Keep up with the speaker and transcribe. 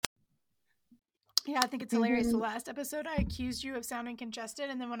Yeah, I think it's hilarious. The last episode, I accused you of sounding congested,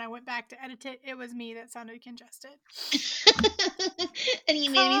 and then when I went back to edit it, it was me that sounded congested. And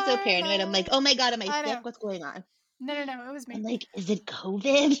you made me so paranoid. I'm like, oh my God, am I I sick? know. What's going on? No, it was me. I'm like, is it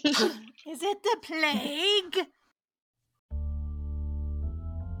COVID? Is it the plague?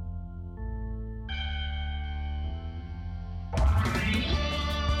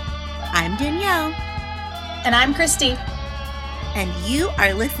 I'm Danielle. And I'm Christy. And you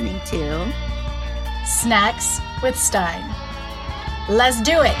are listening to Snacks with Stein. Let's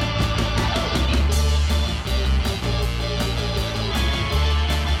do it.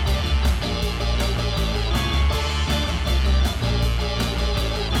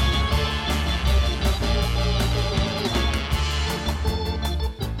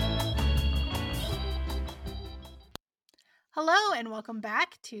 Hello and welcome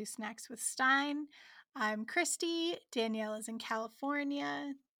back to Snacks with Stein. I'm Christy. Danielle is in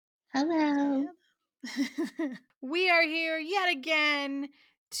California. Hello. We are here yet again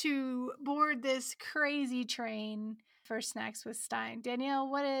to board this crazy train for Snacks with Stein. Danielle,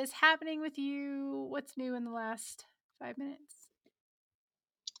 what is happening with you? What's new in the last 5 minutes?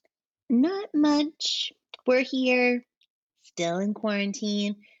 Not much. We're here, still in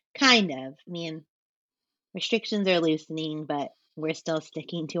quarantine. Kind of. I mean, restrictions are loosening, but we're still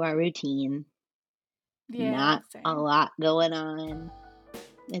sticking to our routine. Yeah, Not same. a lot going on.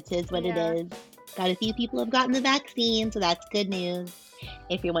 It is what it is. Got a few people have gotten the vaccine, so that's good news.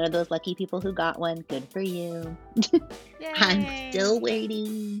 If you're one of those lucky people who got one, good for you. I'm still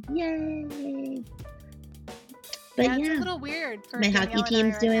waiting. Yay! But yeah, it's a little weird. For my Danielle hockey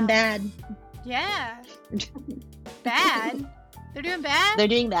team's doing bad. Yeah. Bad? They're doing bad? They're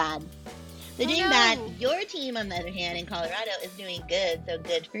doing bad. They're doing bad. No. Your team, on the other hand, in Colorado, is doing good. So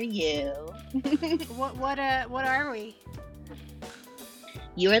good for you. What are we?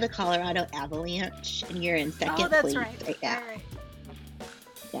 You are the Colorado Avalanche, and you're in second place right now. Right.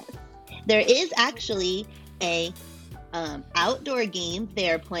 Yes. There is actually a outdoor game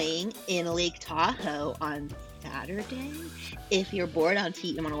they're playing in Lake Tahoe on Saturday. If you're bored on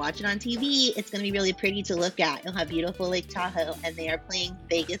TV and want to watch it on TV, it's going to be really pretty to look at. You'll have beautiful Lake Tahoe, and they are playing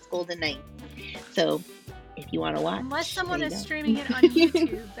Vegas Golden Knights. So if you want to watch, unless someone is streaming it on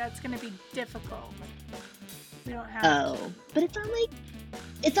YouTube, that's going to be difficult. We don't have. Oh, but it's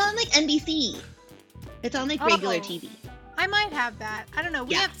on like NBC. It's on like regular TV. I might have that. I don't know.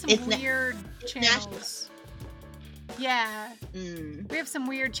 We have some weird channels. National. Yeah. We have some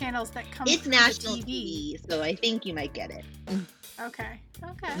weird channels that come It's through national the TV. So I think you might get it. Okay.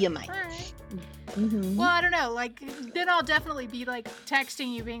 You might. All right. Mm-hmm. Well, I don't know. Like, then I'll definitely be like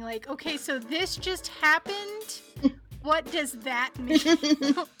texting you, being like, "Okay, so this just happened. What does that mean?"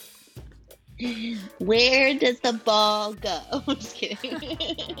 Where does the ball go? I'm just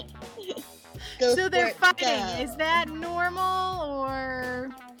kidding. So they're fighting. Go. Is that normal or?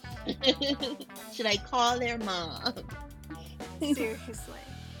 Should I call their mom? Seriously.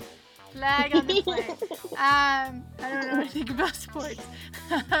 Flag on the play. I don't know anything about sports.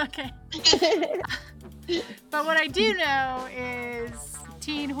 Okay. But what I do know is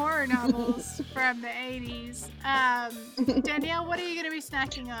teen horror novels from the 80s. Danielle, what are you going to be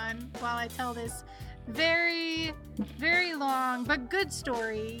snacking on while I tell this very, very long but good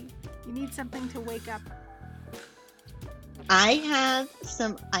story? You need something to wake up. I have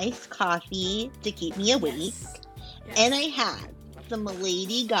some iced coffee to keep me awake. Yes. And I have some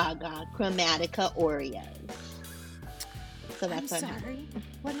Lady Gaga Chromatica Oreos. So that's sorry.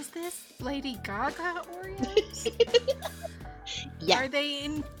 What is this? Lady Gaga Oreos? Yeah. Are they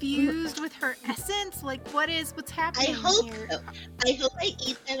infused with her essence? Like, what's happening here? I hope here? so. I hope I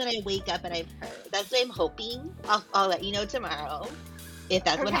eat them and I wake up and I've heard. That's what I'm hoping. I'll let you know tomorrow if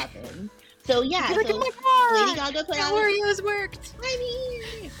that's what happens. So yeah, like, so oh my God, Lady Gaga put out Oreos worked.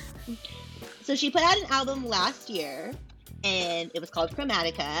 So she put out an album last year, and it was called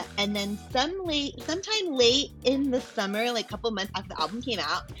Chromatica. And then sometime late in the summer, like a couple months after the album came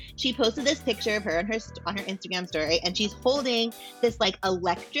out, she posted this picture of her on her Instagram story, and she's holding this like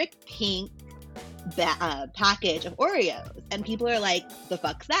electric pink package of Oreos, and people are like, "The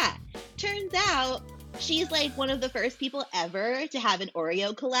fuck's that?" Turns out she's like one of the first people ever to have an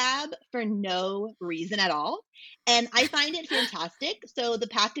Oreo collab for no reason at all. And I find it fantastic. So the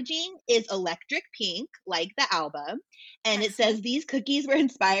packaging is electric pink, like the album. And it says these cookies were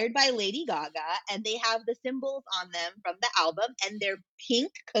inspired by Lady Gaga. And they have the symbols on them from the album. And they're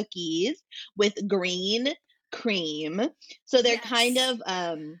pink cookies with green cream. So they're kind of,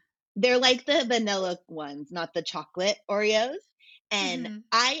 they're like the vanilla ones, not the chocolate Oreos. And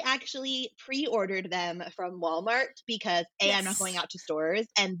I actually pre-ordered them from Walmart because A, I'm not going out to stores,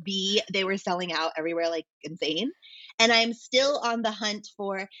 and B, they were selling out everywhere like insane. And I'm still on the hunt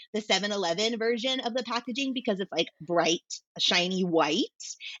for the 7-Eleven version of the packaging because it's like bright, shiny white,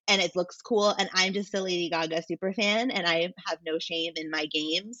 and it looks cool. And I'm just a Lady Gaga super fan, and I have no shame in my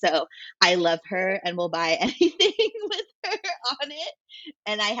game. So I love her and will buy anything with her on it.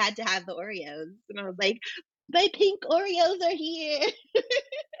 And I had to have the Oreos. And I was like, my pink Oreos are here.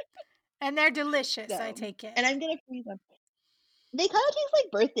 And they're delicious, I take it. And I'm going to freeze them. They kind of taste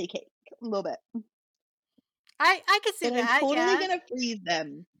like birthday cake a little bit. I could see that. I'm totally going to freeze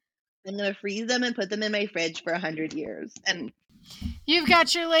them. I'm going to freeze them and put them in my fridge for 100 years. And you've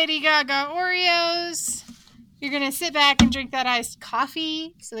got your Lady Gaga Oreos. You're going to sit back and drink that iced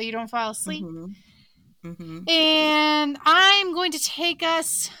coffee so that you don't fall asleep. And I'm going to take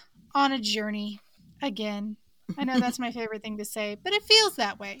us on a journey again. I know that's my favorite thing to say, but it feels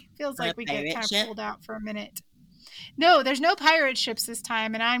that way. It feels like we get kind of pulled out for a minute. No, there's no pirate ships this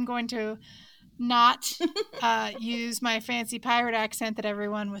time, and I'm going to not use my fancy pirate accent that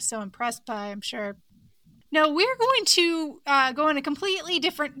everyone was so impressed by, I'm sure. No, we're going to go in a completely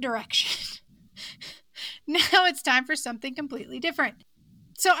different direction. Now it's time for something completely different.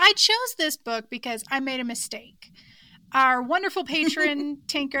 So I chose this book because I made a mistake. Our wonderful patron,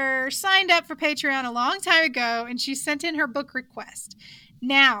 Tinker, signed up for Patreon a long time ago, and she sent in her book request.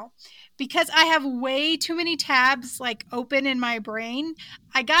 Now, because I have way too many tabs like open in my brain,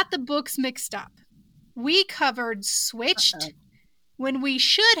 I got the books mixed up. We covered Switched when we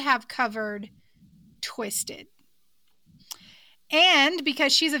should have covered Twisted. And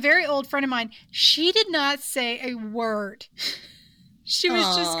because she's a very old friend of mine, she did not say a word. She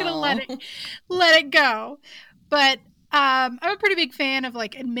was just going to let it go. But I'm a pretty big fan of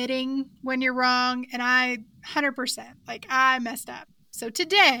like admitting when you're wrong, and I 100% like I messed up. So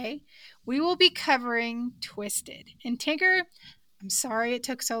today we will be covering Twisted. And Tinker, I'm sorry it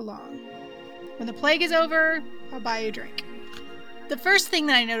took so long. When the plague is over, I'll buy you a drink. The first thing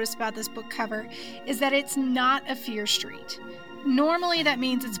that I noticed about this book cover is that it's not a Fear Street. Normally that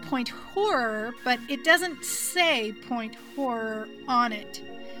means it's point horror, but it doesn't say point horror on it.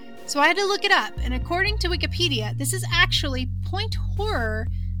 So I had to look it up, and according to Wikipedia, this is actually point horror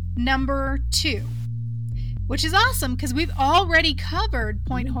number 2, which is awesome because we've already covered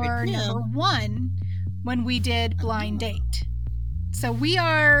point horror number 1 when we did Blind Date. So we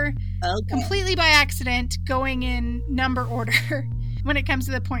are completely by accident going in number order when it comes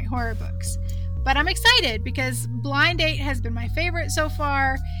to the point horror books. But I'm excited because Blind Date has been my favorite so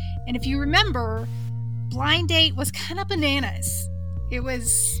far. And if you remember, Blind Date was kind of bananas. It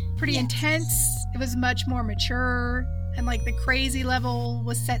was pretty intense. It was much more mature. And like the crazy level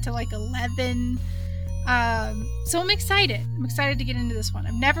was set to like 11. So I'm excited. I'm excited to get into this one.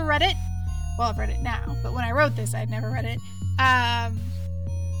 I've never read it. Well, I've read it now. But when I wrote this, I'd never read it.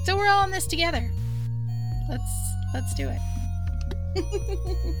 So we're all in this together. Let's do it.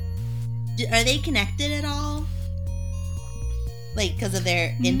 Are they connected at all? Like, because of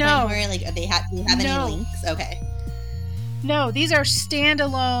their point horror? Like, do they have any links? Okay. No, these are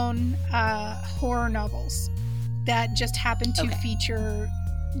standalone horror novels that just happen to feature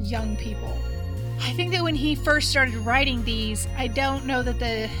young people. I think that when he first started writing these, I don't know that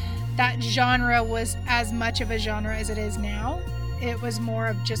that genre was as much of a genre as it is now. It was more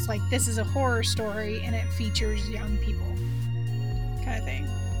of just like, this is a horror story and it features young people kind of thing.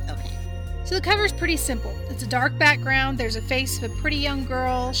 Okay. So the cover's pretty simple. It's a dark background. There's a face of a pretty young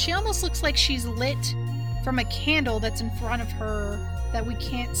girl. She almost looks like she's lit from a candle that's in front of her that we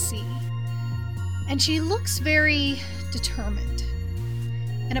can't see. And she looks very determined.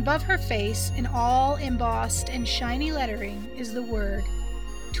 And above her face, in all embossed and shiny lettering, is the word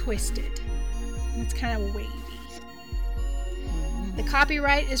Twisted. And it's kind of wavy. The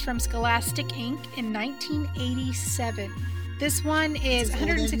copyright is from Scholastic Inc. in 1987. This one is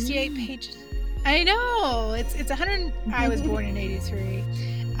 168 pages. I know. It's 100. I was born in 83.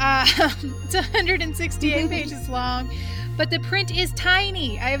 It's 168 pages long, but the print is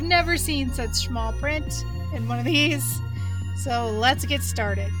tiny. I have never seen such small print in one of these. So let's get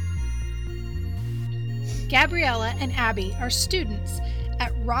started. Gabriella and Abby are students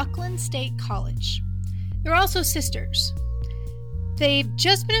at Rockland State College. They're also sisters. They've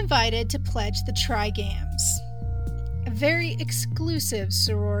just been invited to pledge the Trigams, a very exclusive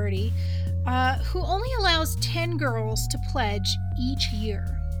sorority who only allows 10 girls to pledge each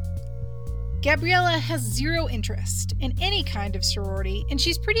year. Gabriella has zero interest in any kind of sorority, and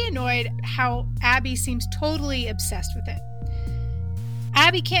she's pretty annoyed how Abby seems totally obsessed with it.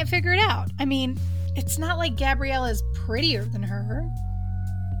 Abby can't figure it out. I mean, it's not like Gabriella's prettier than her.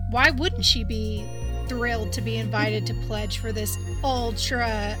 Why wouldn't she be thrilled to be invited to pledge for this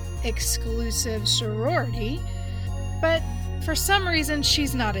ultra exclusive sorority? But for some reason,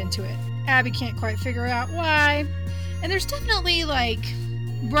 she's not into it. Abby can't quite figure out why. And there's definitely, like,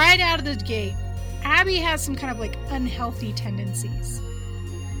 right out of the gate, Abby has some kind of, like, unhealthy tendencies.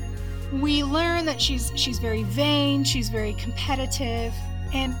 We learn that she's very vain, she's very competitive,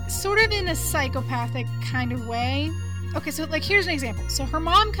 and sort of in a psychopathic kind of way. Okay, so, like, here's an example. So her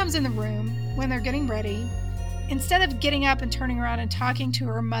mom comes in the room when they're getting ready. Instead of getting up and turning around and talking to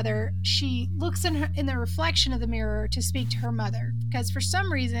her mother, she looks in the reflection of the mirror to speak to her mother. Because for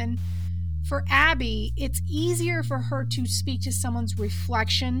some reason, for Abby, it's easier for her to speak to someone's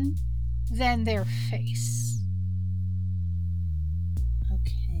reflection than their face.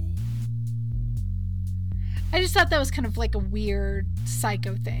 Okay. I just thought that was kind of like a weird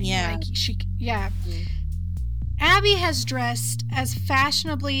psycho thing. Yeah. Mm-hmm. Abby has dressed as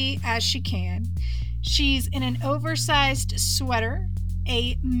fashionably as she can. She's in an oversized sweater,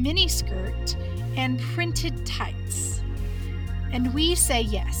 a mini skirt, and printed tights. And we say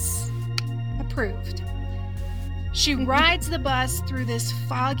yes. Approved. She rides the bus through this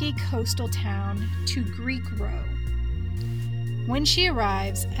foggy coastal town to Greek Row. When she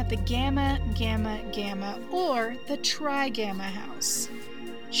arrives at the Gamma Gamma Gamma, or the Tri Gamma house,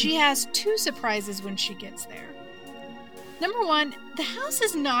 she has two surprises when she gets there. Number one, the house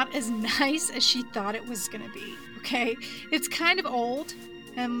is not as nice as she thought it was going to be, okay? It's kind of old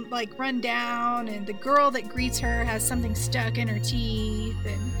and, like, run down, and the girl that greets her has something stuck in her teeth,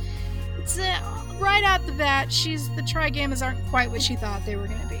 and it's right out the bat, the Tri-Gammas aren't quite what she thought they were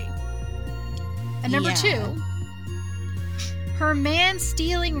going to be. And number two, her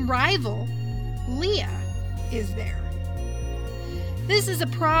man-stealing rival, Leah, is there. This is a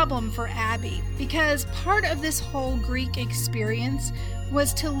problem for Abby because part of this whole Greek experience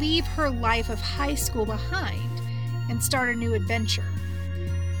was to leave her life of high school behind and start a new adventure.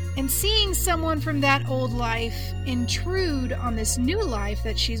 And seeing someone from that old life intrude on this new life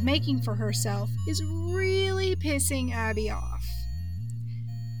that she's making for herself is really pissing Abby off.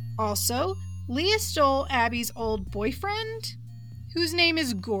 Also, Leah stole Abby's old boyfriend, whose name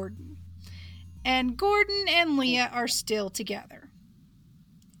is Gordon. And Gordon and Leah are still together.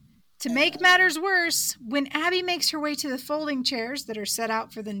 To make matters worse, when Abby makes her way to the folding chairs that are set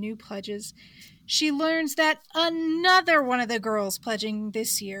out for the new pledges, she learns that another one of the girls pledging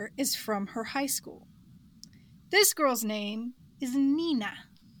this year is from her high school. This girl's name is Nina,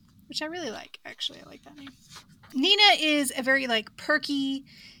 which I really like. Actually, I like that name. Nina is a very, like, perky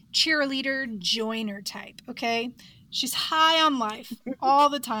cheerleader joiner type, okay? She's high on life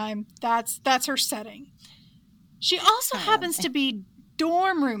all the time. That's her setting. She also happens to be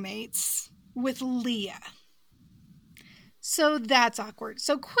dorm roommates with Leah. So that's awkward.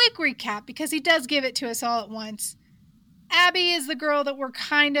 So quick recap, because he does give it to us all at once. Abby is the girl that we're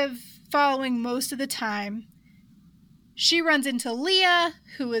kind of following most of the time. She runs into Leah,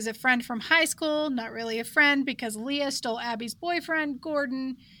 who is a friend from high school. Not really a friend because Leah stole Abby's boyfriend,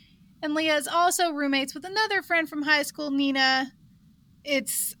 Gordon. And Leah is also roommates with another friend from high school, Nina.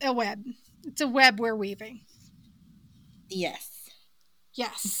 It's a web. It's a web we're weaving. Yes.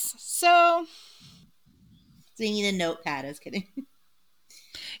 So you need a notepad. I was kidding.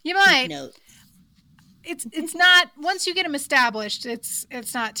 You might. Notes. It's not, once you get them established,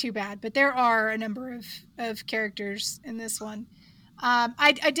 it's not too bad. But there are a number of characters in this one.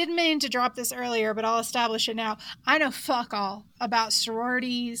 I didn't mean to drop this earlier, but I'll establish it now. I know fuck all about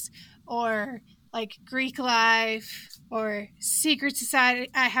sororities or, like, Greek life or secret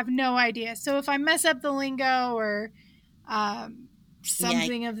society. I have no idea. So if I mess up the lingo or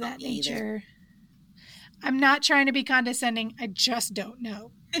something of that nature, I'm not trying to be condescending. I just don't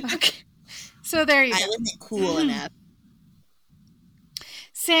know. Okay. So there you go. I wasn't cool enough.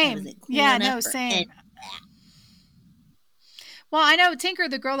 Same. Same. Well, I know Tinker,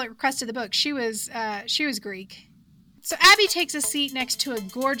 the girl that requested the book, she was Greek. So Abby takes a seat next to a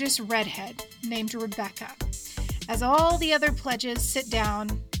gorgeous redhead named Rebecca, as all the other pledges sit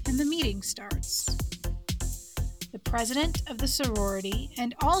down and the meeting starts. The president of the sorority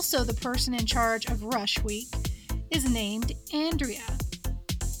and also the person in charge of Rush Week is named Andrea.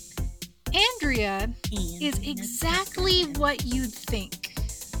 Andrea is exactly what you'd think.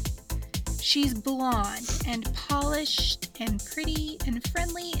 She's blonde and polished and pretty and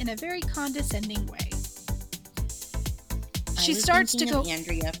friendly in a very condescending way. She starts to go.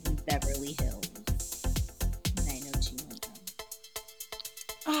 Andrea from Beverly Hills.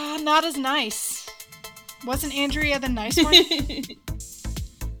 90210. Not as nice. Wasn't Andrea the nice one?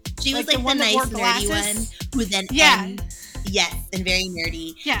 She was the like the nice nerdy one who then yes, and very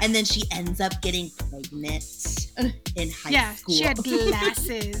nerdy. Yeah. And then she ends up getting pregnant in high school. Yeah, she had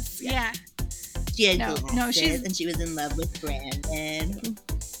glasses. Yeah. She had glasses, and she was in love with Brandon.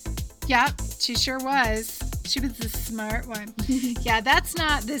 Yep, she sure was. She was the smart one. Yeah, that's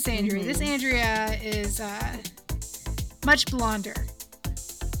not this Andrea. This Andrea is much blonder.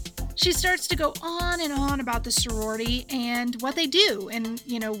 She starts to go on and on about the sorority and what they do and,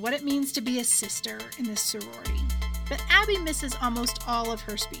 what it means to be a sister in this sorority. But Abby misses almost all of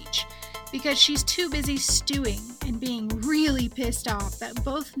her speech because she's too busy stewing and being really pissed off that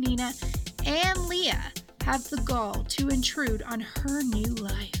both Nina and Leah have the gall to intrude on her new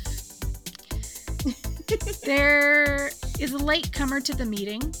life. There is a latecomer to the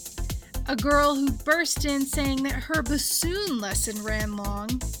meeting, a girl who burst in saying that her bassoon lesson ran long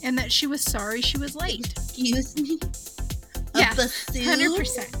and that she was sorry she was late. Excuse me? Bassoon?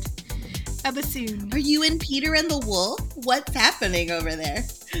 100%. A bassoon. Are you in Peter and the Wolf? What's happening over there?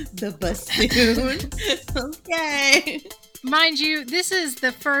 The bassoon. Okay. Mind you, this is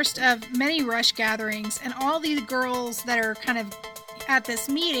the first of many rush gatherings, and all these girls that are kind of at this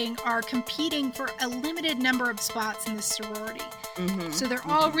meeting are competing for a limited number of spots in this sorority. So they're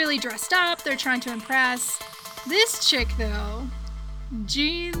all really dressed up. They're trying to impress. This chick, though,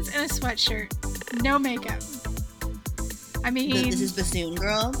 jeans and a sweatshirt, no makeup. I mean... This is bassoon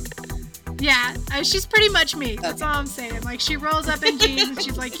girl? Yeah, she's pretty much me. That's all I'm saying. Like, she rolls up in jeans and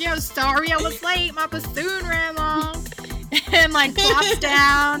she's like, yo, sorry I was late. My bassoon ran long. And, like, flops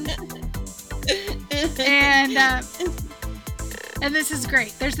down. And this is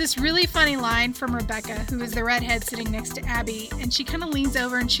great. There's this really funny line from Rebecca, who is the redhead sitting next to Abby. And she kind of leans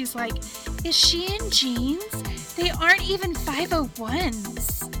over and she's like, is she in jeans? They aren't even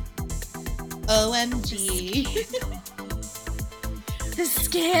 501s. OMG. The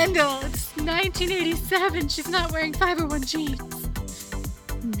scandal. It's 1987. She's not wearing 501 jeans.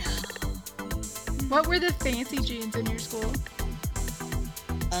 No. What were the fancy jeans in your school?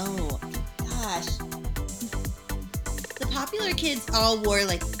 Oh, gosh. The popular kids all wore,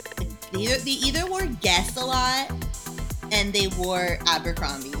 like, they either wore Guess a lot, and they wore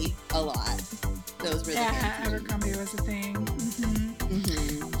Abercrombie a lot. Those were the Abercrombie was a thing.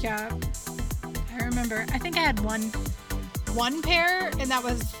 Yeah. I remember. I think I had one pair, and that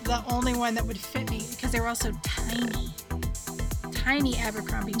was the only one that would fit me because they were also tiny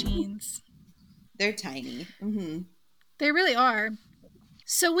Abercrombie jeans. They're tiny. They really are.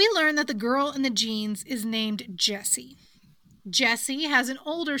 So we learn that the girl in the jeans is named Jessie. Jessie has an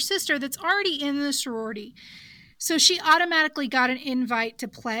older sister that's already in the sorority, so she automatically got an invite to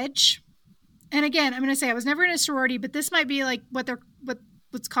pledge. And again, I'm going to say I was never in a sorority, but this might be like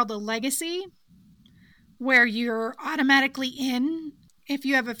what's called a legacy, where you're automatically in if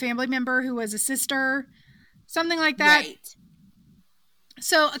you have a family member who was a sister, something like that. Right.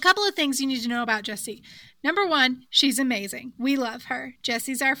 So a couple of things you need to know about Jessie. Number one, she's amazing. We love her.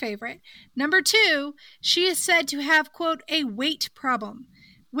 Jessie's our favorite. Number two, she is said to have, quote, a weight problem,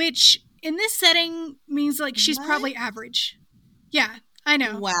 which in this setting means like she's probably average. Yeah, I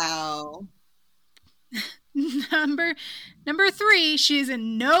know. Wow. Number three, she is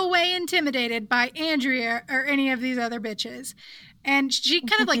in no way intimidated by Andrea or any of these other bitches. And she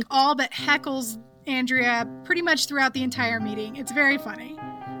kind of like all but heckles Andrea pretty much throughout the entire meeting. It's very funny.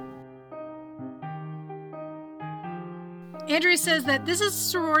 Andrea says that this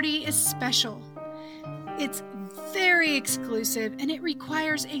sorority is special. It's very exclusive and it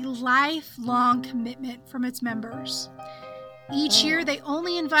requires a lifelong commitment from its members. Each year, they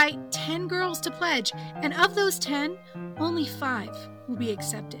only invite 10 girls to pledge, and of those 10, only 5 will be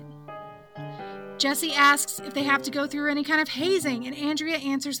accepted. Jessie asks if they have to go through any kind of hazing, and Andrea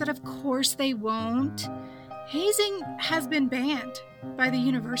answers that of course they won't. Hazing has been banned by the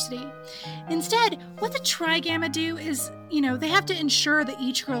university. Instead, what the Trigamma do is, they have to ensure that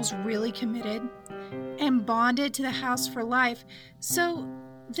each girl's really committed and bonded to the house for life, so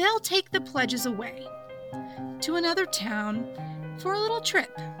they'll take the pledges away to another town for a little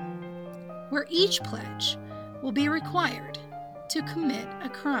trip where each pledge will be required to commit a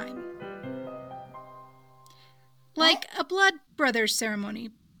crime. Like a blood brothers ceremony,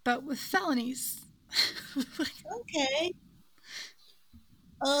 but with felonies. Okay.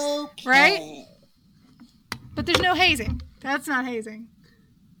 Right? But there's no hazing. That's not hazing.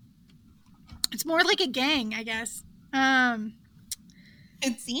 It's more like a gang, I guess.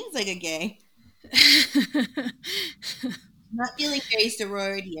 It seems like a gang. Not feeling very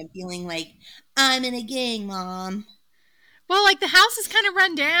sorority. I'm feeling like I'm in a gang, Mom. Well, like the house is kind of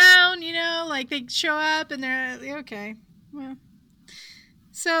run down, like they show up and they're okay. Well,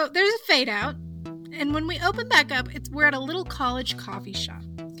 So there's a fade out, and when we open back up, we're at a little college coffee shop.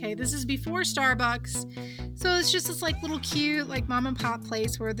 Okay, this is before Starbucks, so it's just this like little cute like mom and pop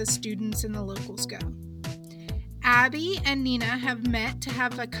place where the students and the locals go. Abby and Nina have met to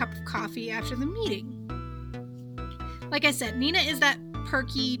have a cup of coffee after the meeting. Like I said, Nina is that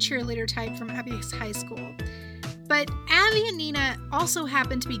perky cheerleader type from Abby's high school. But Abby and Nina also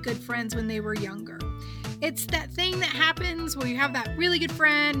happened to be good friends when they were younger. It's that thing that happens where you have that really good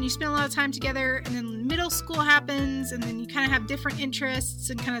friend and you spend a lot of time together, and then middle school happens and then you kind of have different interests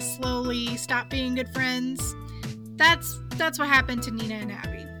and kind of slowly stop being good friends. That's what happened to Nina and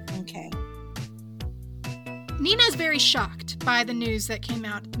Abby. Okay. Nina is very shocked by the news that came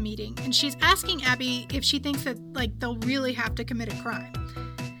out at the meeting, and she's asking Abby if she thinks that like they'll really have to commit a crime.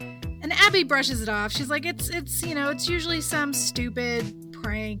 And Abby brushes it off. She's like, it's usually some stupid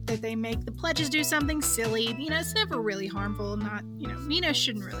prank that they make the pledges do something silly. It's never really harmful. Nina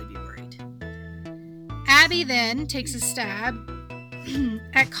shouldn't really be worried. Abby then takes a stab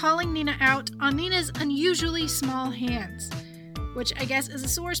at calling Nina out on Nina's unusually small hands, which I guess is a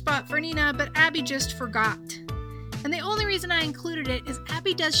sore spot for Nina, but Abby just forgot. And the only reason I included it is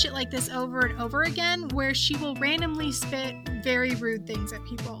Abby does shit like this over and over again, where she will randomly spit very rude things at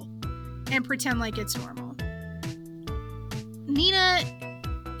people and pretend like it's normal. Nina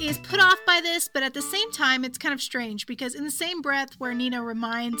is put off by this, but at the same time, it's kind of strange because in the same breath where Nina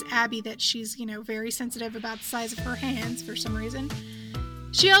reminds Abby that she's, very sensitive about the size of her hands for some reason,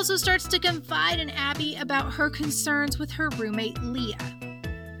 she also starts to confide in Abby about her concerns with her roommate Leah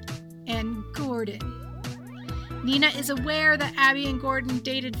and Gordon. Nina is aware that Abby and Gordon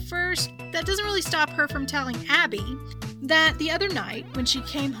dated first. That doesn't really stop her from telling Abby that the other night, when she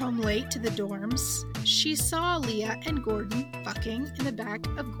came home late to the dorms, she saw Leah and Gordon fucking in the back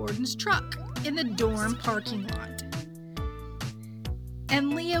of Gordon's truck in the dorm parking lot.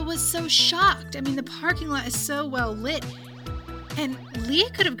 And Leah was so shocked. The parking lot is so well lit. And Leah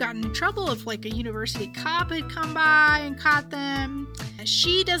could have gotten in trouble if, like, a university cop had come by and caught them.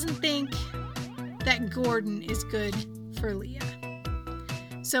 She doesn't think that Gordon is good for Leah.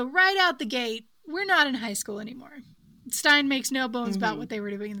 So right out the gate, we're not in high school anymore. Stein makes no bones about what they were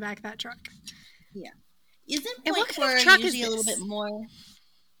doing in the back of that truck. Yeah. Isn't and Point what kind of truck is usually this? A little bit more?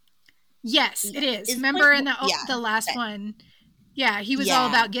 Yes, it is. Remember in the last one? Yeah, he was all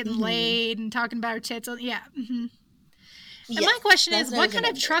about getting laid and talking about her tits. Yeah. Mm-hmm. And my question is, what kind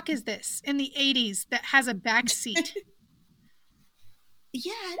of truck is this in the 80s that has a back seat?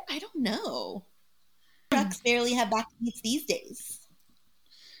 Yeah, I don't know. Trucks barely have back seats these days.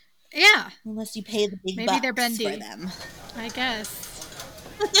 Yeah. Unless you pay the big Maybe bucks they're bendy for them. I guess.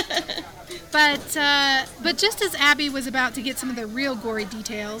 But just as Abby was about to get some of the real gory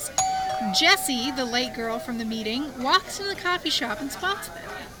details, Jessie, the late girl from the meeting, walks into the coffee shop and spots them.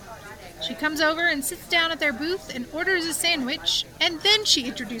 She comes over and sits down at their booth and orders a sandwich, and then she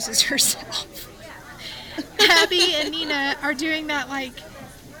introduces herself. Abby and Nina are doing that, like,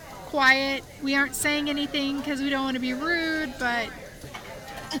 quiet, we aren't saying anything because we don't want to be rude, but...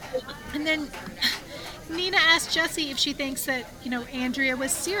 And then Nina asks Jessie if she thinks that, Andrea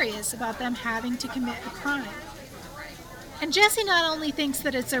was serious about them having to commit a crime. And Jessie not only thinks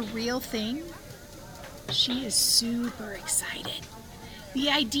that it's a real thing, she is super excited. The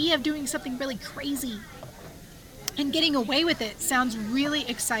idea of doing something really crazy and getting away with it sounds really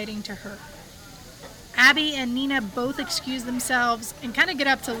exciting to her. Abby and Nina both excuse themselves and kind of get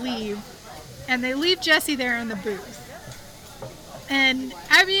up to leave, and they leave Jessie there in the booth. And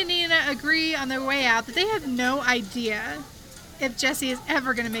Abby and Nina agree on their way out that they have no idea if Jessie is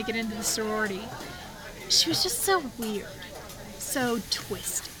ever going to make it into the sorority. She was just so weird, so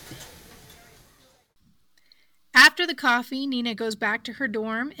twisted. After the coffee, Nina goes back to her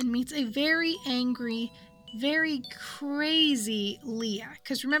dorm and meets a very angry, very crazy Leah.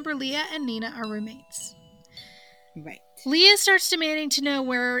 Because remember, Leah and Nina are roommates. Right. Leah starts demanding to know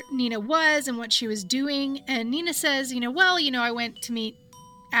where Nina was and what she was doing. And Nina says, I went to meet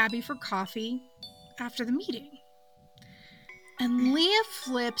Abby for coffee after the meeting. And Leah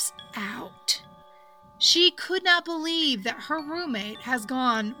flips out. She could not believe that her roommate has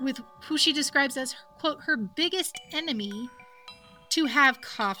gone with who she describes as, quote, her biggest enemy to have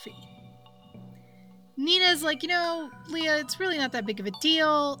coffee. Nina's like, Leah, it's really not that big of a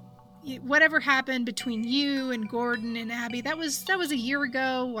deal. Whatever happened between you and Gordon and Abby, that was a year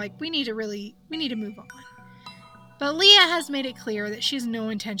ago. Like, we need to move on. But Leah has made it clear that she has no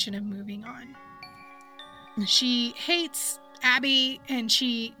intention of moving on. She hates Abby, and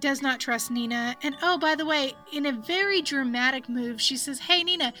she does not trust Nina. And oh, by the way, in a very dramatic move, she says, "Hey,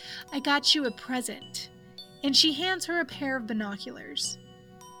 Nina, I got you a present." And she hands her a pair of binoculars.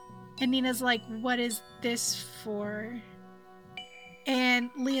 And Nina's like, what is this for? And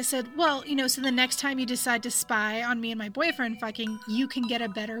Leah said, well, so the next time you decide to spy on me and my boyfriend fucking, you can get a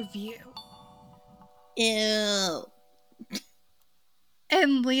better view. Ew.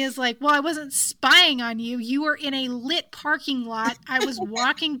 And Leah's like, well, I wasn't spying on you. You were in a lit parking lot. I was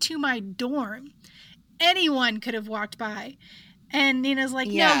walking to my dorm. Anyone could have walked by. And Nina's like,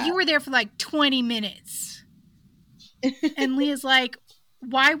 no, you were there for like 20 minutes. And Leah's like,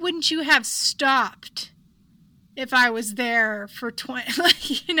 why wouldn't you have stopped if I was there for 20,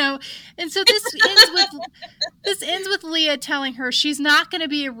 And so this ends with Leah telling her she's not going to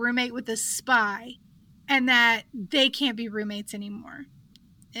be a roommate with a spy and that they can't be roommates anymore.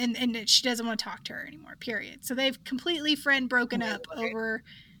 And that she doesn't want to talk to her anymore, period. So they've completely broken up over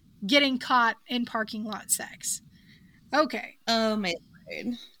getting caught in parking lot sex. Okay. Oh, my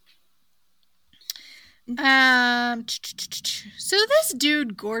Lord. So this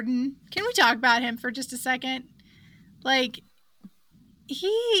dude, Gordon, can we talk about him for just a second? Like,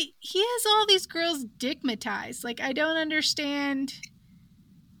 he has all these girls dickmatized. Like, I don't understand.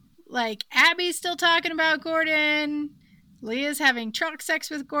 Like, Abby's still talking about Gordon. Leah's having truck sex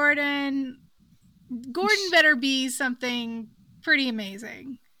with Gordon. Gordon better be something pretty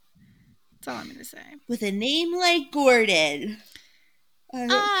amazing. That's all I'm going to say. With a name like Gordon.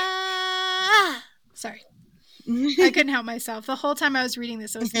 Sorry. I couldn't help myself. The whole time I was reading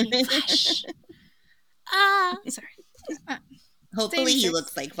this, I was thinking, Flash. Sorry. Hopefully he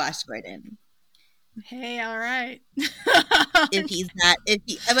looks like Flash Gordon. Hey, all right. If he's not,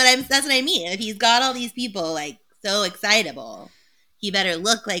 that's what I mean. If he's got all these people like so excitable, he better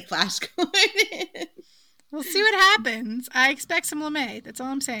look like Flash Gordon. We'll see what happens. I expect some LeMay. That's all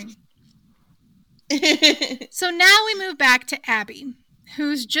I'm saying. So now we move back to Abby,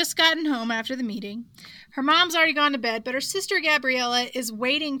 who's just gotten home after the meeting. Her mom's already gone to bed, but her sister Gabriella is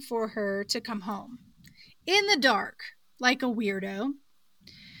waiting for her to come home. In the dark, like a weirdo.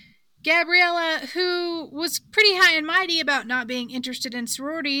 Gabriella, who was pretty high and mighty about not being interested in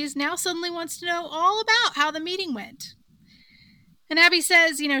sororities, now suddenly wants to know all about how the meeting went. And Abby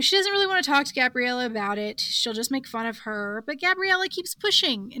says, she doesn't really want to talk to Gabriella about it. She'll just make fun of her. But Gabriella keeps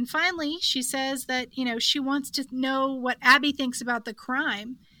pushing. And finally, she says that, she wants to know what Abby thinks about the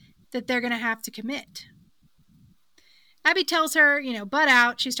crime that they're going to have to commit. Abby tells her, butt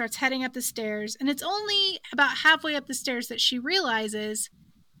out. She starts heading up the stairs. And it's only about halfway up the stairs that she realizes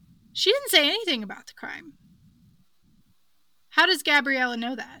she didn't say anything about the crime. How does Gabriella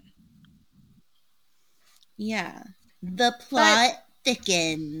know that? Yeah. The plot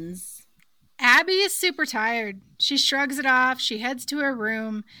thickens. Abby is super tired. She shrugs it off. She heads to her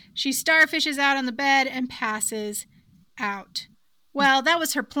room. She starfishes out on the bed and passes out. Well, that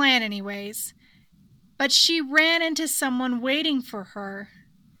was her plan anyways. But she ran into someone waiting for her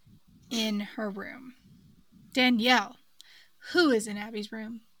in her room. Danielle, who is in Abby's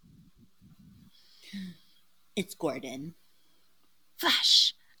room? It's Gordon.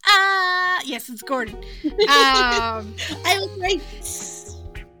 Flash. Yes, it's Gordon. I was right.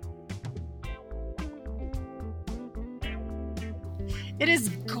 It is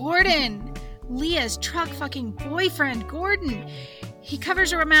Gordon, Leah's truck fucking boyfriend, Gordon. He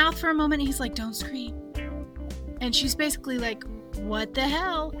covers her mouth for a moment and he's like, don't scream. And she's basically like, what the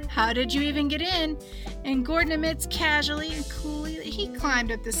hell? How did you even get in? And Gordon admits casually and coolly that he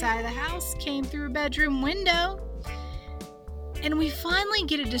climbed up the side of the house, came through a bedroom window. And we finally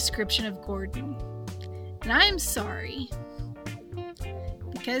get a description of Gordon. And I'm sorry,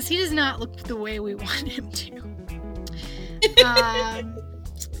 because he does not look the way we want him to.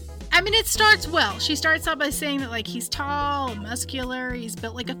 It starts well. She starts out by saying that, like, he's tall and muscular, he's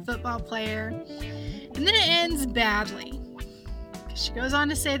built like a football player. And then it ends badly. She goes on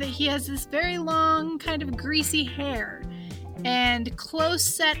to say that he has this very long, kind of greasy hair and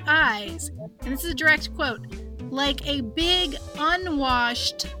close-set eyes. And this is a direct quote. Like a big,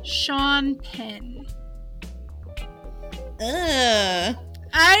 unwashed Sean Penn. Ugh.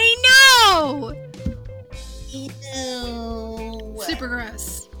 I know! Ew. Super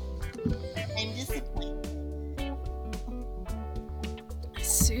gross. I'm disappointed.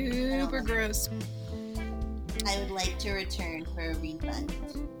 Super gross. I would like to return for a refund.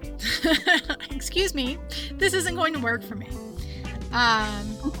 Excuse me. This isn't going to work for me.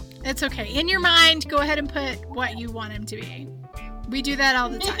 It's okay. In your mind, go ahead and put what you want him to be. We do that all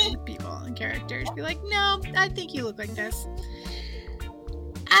the time with people and characters. Be like, no, I think you look like this.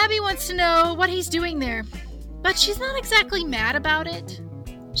 Abby wants to know what he's doing there, but she's not exactly mad about it.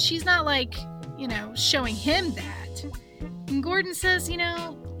 She's not like, showing him that. And Gordon says,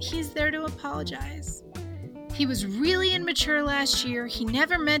 he's there to apologize. he was really immature last year. He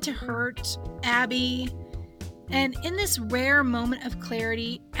never meant to hurt Abby. And in this rare moment of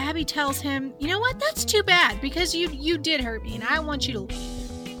clarity, Abby tells him, you know what, that's too bad because you did hurt me and I want you to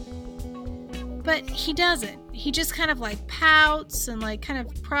leave. But he doesn't. He just kind of like pouts and like kind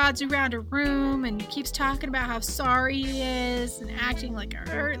of prods around a room and keeps talking about how sorry he is and acting like a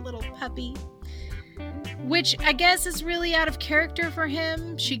hurt little puppy. Which I guess is really out of character for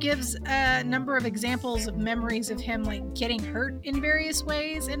him. She gives a number of examples of memories of him like getting hurt in various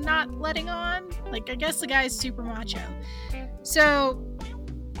ways and not letting on. Like, I guess the guy's super macho. So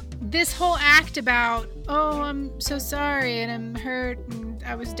this whole act about, oh, I'm so sorry and I'm hurt and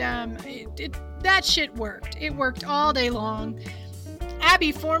I was dumb, that shit worked. It worked all day long.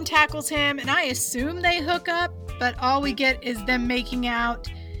 Abby form tackles him and I assume they hook up, but all we get is them making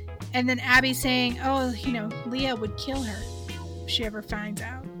out. And then Abby saying, oh, you know, Leah would kill her if she ever finds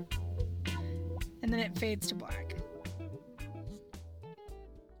out. And then it fades to black.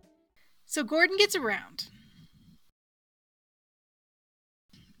 So Gordon gets around.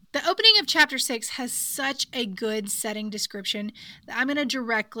 The opening of chapter 6 has such a good setting description that I'm going to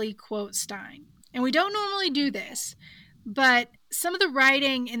directly quote Stein. And we don't normally do this, but some of the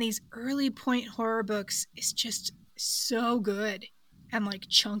writing in these early point horror books is just so good and like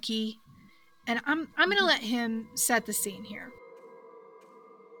chunky. And I'm going to let him set the scene here.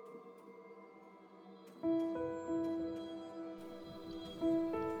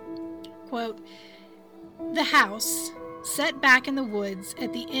 Quote, "The house, set back in the woods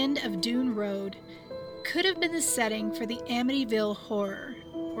at the end of Dune Road, could have been the setting for the Amityville Horror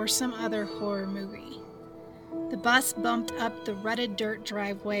or some other horror movie. The bus bumped up the rutted dirt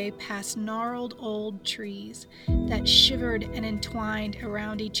driveway past gnarled old trees that shivered and entwined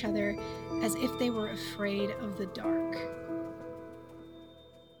around each other as if they were afraid of the dark."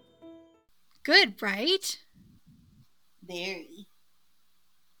 Good, right? Very.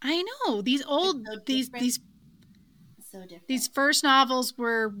 I know. These old, so these so different. These first novels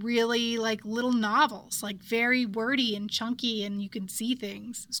were really like little novels, like very wordy and chunky, and you can see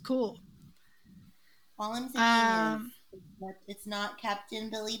things. It's cool. All I'm saying is that it's not Captain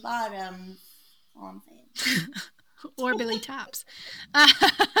Billy Bottom. All I'm saying. Or Billy Tops.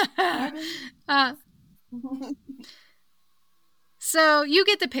 So you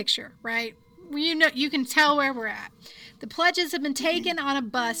get the picture, right? You know, you can tell where we're at. The Pledges have been taken on a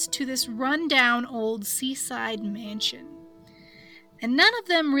bus to this rundown old seaside mansion. And none of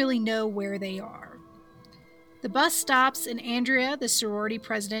them really know where they are. The bus stops and Andrea, the sorority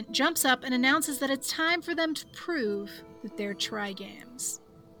president, jumps up and announces that it's time for them to prove that they're trigams.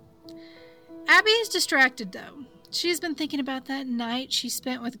 Abby is distracted though. She's been thinking about that night she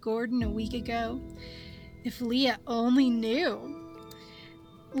spent with Gordon a week ago. If Leah only knew.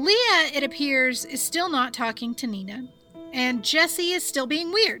 Leah, it appears, is still not talking to Nina, and Jesse is still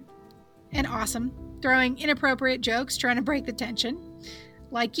being weird and awesome, throwing inappropriate jokes, trying to break the tension,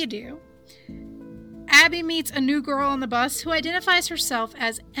 like you do. Abby meets a new girl on the bus who identifies herself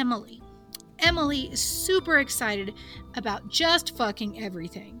as Emily. Emily is super excited about just fucking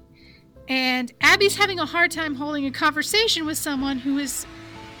everything. And Abby's having a hard time holding a conversation with someone who is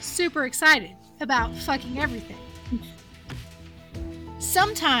super excited about fucking everything.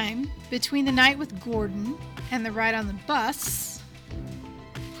 Sometime between the night with Gordon and the ride on the bus,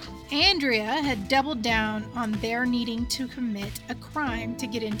 Andrea had doubled down on their needing to commit a crime to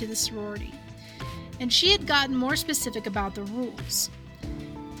get into the sorority, and she had gotten more specific about the rules.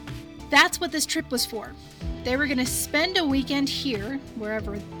 That's what this trip was for. They were going to spend a weekend here,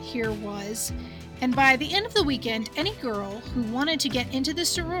 wherever here was, and by the end of the weekend, any girl who wanted to get into the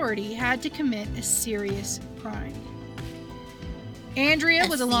sorority had to commit a serious crime. Andrea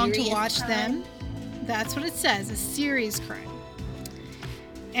was along to watch them. That's what it says, a serious crime.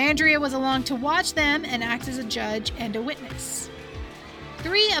 Andrea was along to watch them and act as a judge and a witness.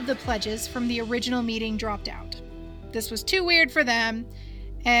 3 of the pledges from the original meeting dropped out. This was too weird for them,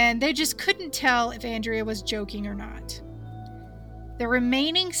 and they just couldn't tell if Andrea was joking or not. The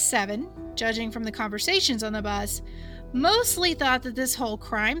remaining 7, judging from the conversations on the bus, mostly thought that this whole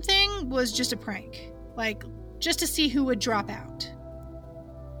crime thing was just a prank, like just to see who would drop out.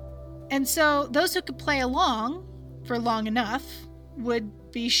 And so those who could play along for long enough would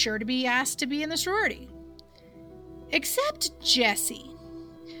be sure to be asked to be in the sorority. Except Jesse,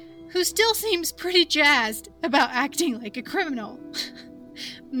 who still seems pretty jazzed about acting like a criminal.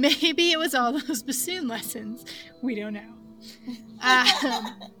 Maybe it was all those bassoon lessons. We don't know.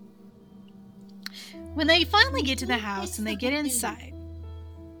 When they finally get to the house and they get inside,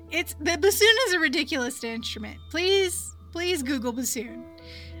 the bassoon is a ridiculous instrument. Please Google bassoon.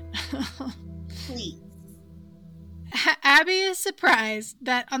 Please. Abby is surprised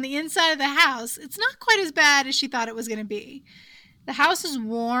that on the inside of the house, it's not quite as bad as she thought it was going to be. The house is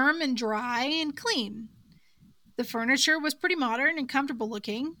warm and dry and clean. The furniture was pretty modern and comfortable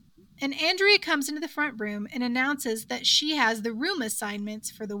looking. And Andrea comes into the front room and announces that she has the room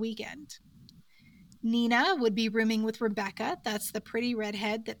assignments for the weekend. Nina would be rooming with Rebecca. That's the pretty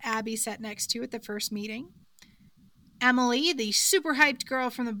redhead that Abby sat next to at the first meeting. Emily, the super hyped girl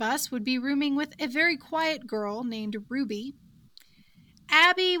from the bus, would be rooming with a very quiet girl named Ruby.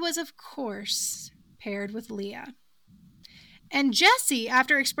 Abby was, of course, paired with Leah. And Jessie,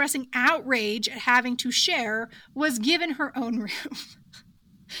 after expressing outrage at having to share, was given her own room.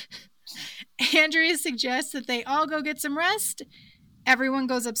 Andrea suggests that they all go get some rest. Everyone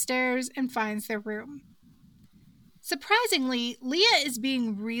goes upstairs and finds their room. Surprisingly, Leah is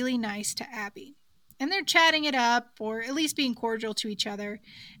being really nice to Abby. And they're chatting it up, or at least being cordial to each other.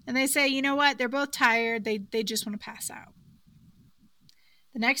 And they say, you know what, they're both tired. They just want to pass out.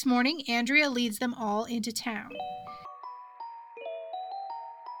 The next morning, Andrea leads them all into town.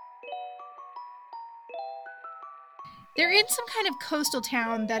 They're in some kind of coastal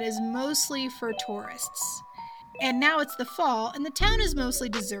town that is mostly for tourists. And now it's the fall, and the town is mostly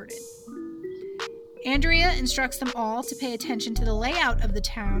deserted. Andrea instructs them all to pay attention to the layout of the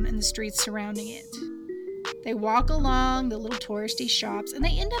town and the streets surrounding it. They walk along the little touristy shops, and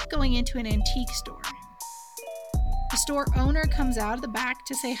they end up going into an antique store. The store owner comes out of the back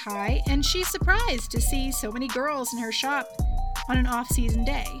to say hi, and she's surprised to see so many girls in her shop on an off-season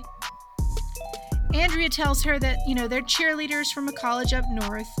day. Andrea tells her that, they're cheerleaders from a college up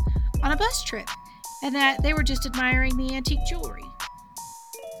north on a bus trip, and that they were just admiring the antique jewelry.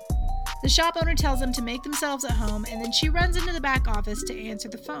 The shop owner tells them to make themselves at home, and then she runs into the back office to answer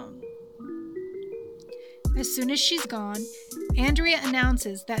the phone. As soon as she's gone, Andrea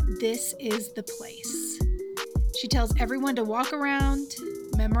announces that this is the place. She tells everyone to walk around,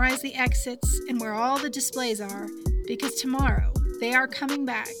 memorize the exits, and where all the displays are, because tomorrow they are coming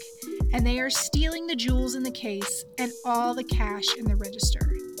back, and they are stealing the jewels in the case and all the cash in the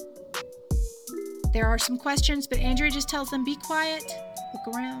register. There are some questions, but Andrea just tells them, be quiet,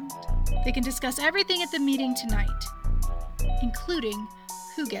 look around. They can discuss everything at the meeting tonight, including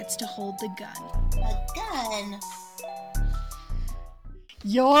who gets to hold the gun. A gun?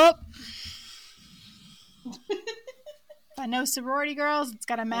 Yup. If I know sorority girls, it's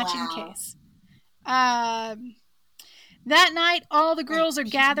got a matching case. That night, all the girls are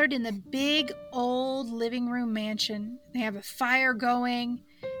gathered in the big old living room mansion. They have a fire going.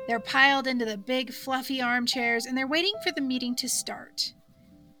 They're piled into the big fluffy armchairs, and they're waiting for the meeting to start.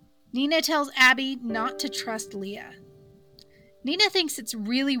 Nina tells Abby not to trust Leah. Nina thinks it's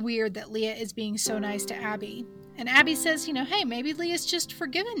really weird that Leah is being so nice to Abby. And Abby says, hey, maybe Leah's just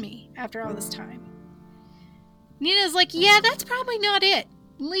forgiven me after all this time. Nina's like, yeah, that's probably not it.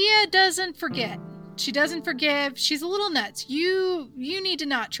 Leah doesn't forget. She doesn't forgive. She's a little nuts. You need to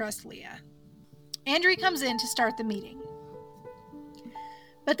not trust Leah. Andrea comes in to start the meeting.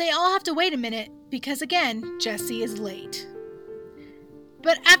 But they all have to wait a minute because, again, Jessie is late.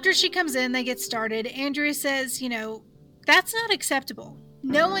 But after she comes in, they get started. Andrea says, that's not acceptable.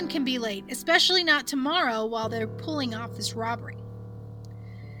 No one can be late, especially not tomorrow while they're pulling off this robbery.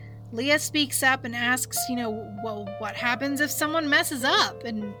 Leah speaks up and asks, well, what happens if someone messes up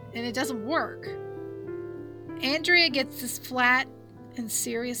and it doesn't work? Andrea gets this flat and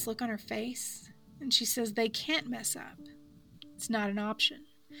serious look on her face, and she says they can't mess up. It's not an option.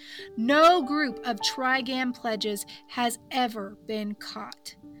 No group of Trigam pledges has ever been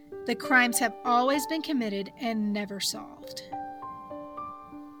caught. The crimes have always been committed and never solved.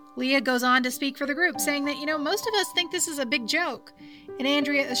 Leah goes on to speak for the group, saying that, most of us think this is a big joke, and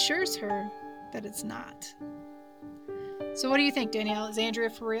Andrea assures her that it's not. So what do you think, Danielle? Is Andrea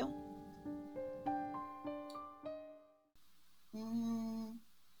for real?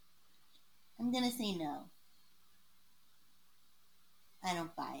 I'm going to say no. I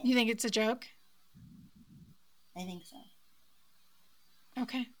don't buy it. You think it's a joke? I think so.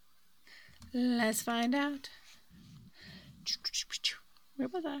 Okay. Let's find out. Where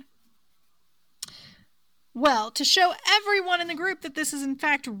was I? Well, to show everyone in the group that this is in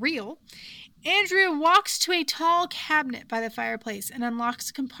fact real, Andrea walks to a tall cabinet by the fireplace and unlocks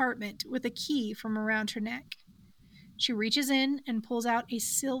a compartment with a key from around her neck. She reaches in and pulls out a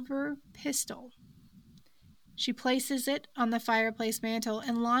silver pistol. She places it on the fireplace mantle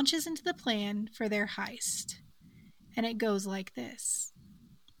and launches into the plan for their heist. And it goes like this.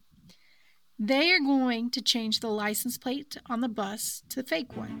 They are going to change the license plate on the bus to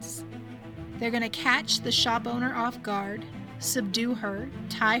fake ones. They're going to catch the shop owner off guard, subdue her,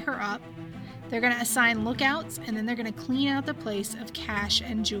 tie her up. They're going to assign lookouts, and then they're going to clean out the place of cash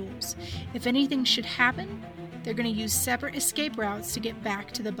and jewels. If anything should happen, they're going to use separate escape routes to get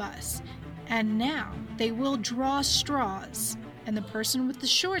back to the bus. And now they will draw straws, and the person with the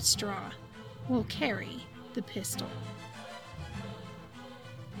short straw will carry the pistol.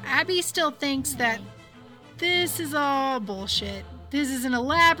 Abby still thinks that this is all bullshit. This is an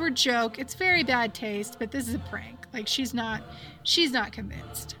elaborate joke. It's very bad taste, but this is a prank. Like, she's not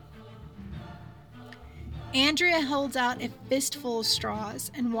convinced. Andrea holds out a fistful of straws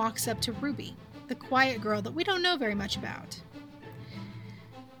and walks up to Ruby, the quiet girl that we don't know very much about.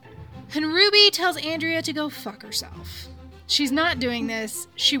 And Ruby tells Andrea to go fuck herself. She's not doing this.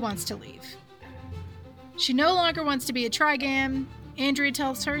 She wants to leave. She no longer wants to be a trigam. Andrea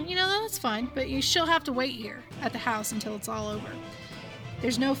tells her, that's fine, but she'll have to wait here at the house until it's all over.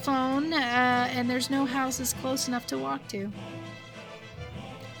 There's no phone, and there's no houses close enough to walk to.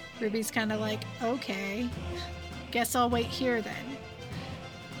 Ruby's kind of like, okay, guess I'll wait here then.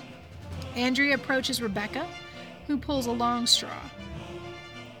 Andrea approaches Rebecca, who pulls a long straw.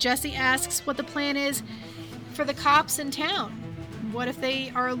 Jesse asks what the plan is for the cops in town. What if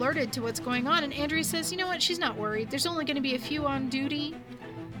they are alerted to what's going on? And Andrea says, you know what, she's not worried. There's only going to be a few on duty,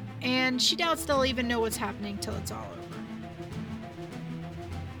 and she doubts they'll even know what's happening till it's all over.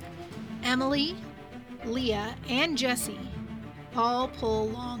 Emily, Leah, and Jesse all pull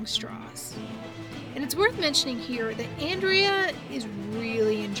long straws. And it's worth mentioning here that Andrea is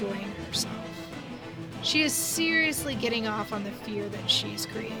really enjoying herself. She is seriously getting off on the fear that she's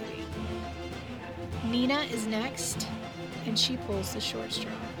creating. Nina is next, and she pulls the short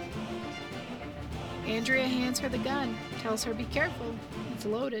straw. Andrea hands her the gun, tells her be careful, it's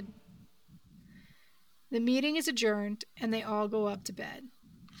loaded. The meeting is adjourned, and they all go up to bed.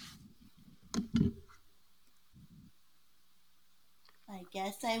 I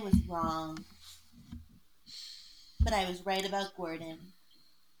guess I was wrong. But I was right about Gordon.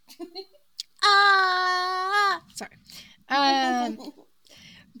 Sorry.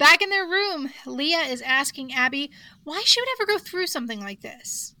 Back in their room, Leah is asking Abby why she would ever go through something like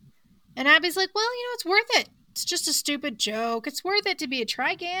this. And Abby's like, well, it's worth it. It's just a stupid joke. It's worth it to be a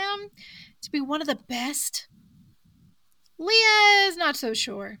trigam, to be one of the best. Leah is not so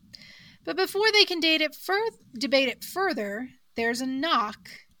sure. But before they can debate it further, there's a knock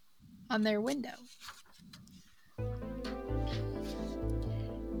on their window.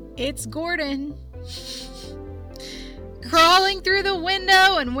 It's Gordon. Crawling through the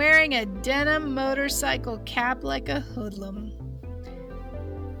window and wearing a denim motorcycle cap like a hoodlum.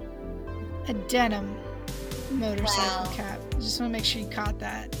 A denim motorcycle cap. I just want to make sure you caught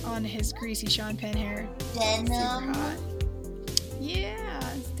that on his greasy Sean Penn hair. Denim? Super hot.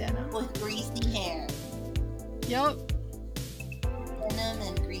 Yeah, it's denim. With greasy hair. Yup. Denim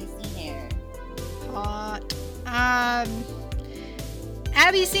and greasy hair. Hot.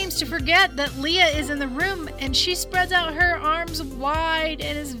 Abby seems to forget that Leah is in the room, and she spreads out her arms wide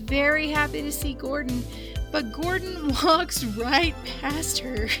and is very happy to see Gordon. But Gordon walks right past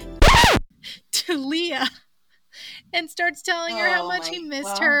her to Leah and starts telling her how much he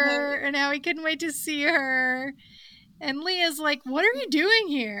missed her and how he couldn't wait to see her. And Leah's like, what are you doing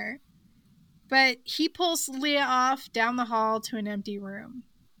here? But he pulls Leah off down the hall to an empty room.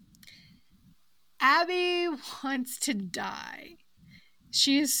 Abby wants to die.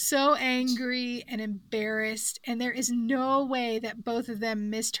 She is so angry and embarrassed, and there is no way that both of them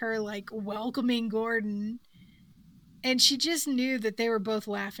missed her, welcoming Gordon. And she just knew that they were both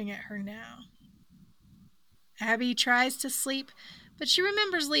laughing at her now. Abby tries to sleep, but she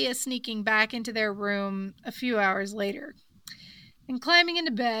remembers Leah sneaking back into their room a few hours later and climbing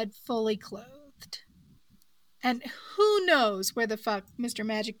into bed fully clothed. And who knows where the fuck Mr.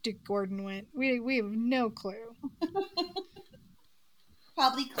 Magic Dick Gordon went? We have no clue.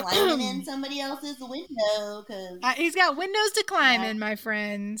 Probably climbing in somebody else's window. Cause he's got windows to climb in, my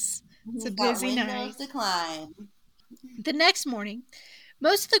friends. It's a busy night. Windows to climb. The next morning,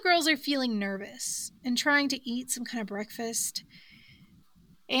 most of the girls are feeling nervous and trying to eat some kind of breakfast.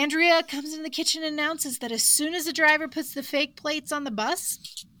 Andrea comes into the kitchen and announces that as soon as the driver puts the fake plates on the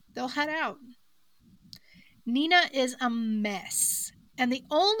bus, they'll head out. Nina is a mess, and the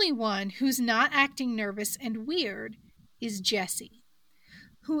only one who's not acting nervous and weird is Jesse,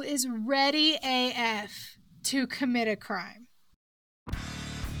 who is ready AF to commit a crime.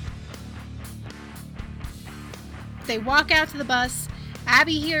 They walk out to the bus.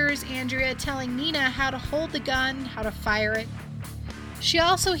 Abby hears Andrea telling Nina how to hold the gun, how to fire it. She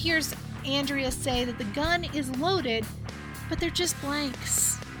also hears Andrea say that the gun is loaded, but they're just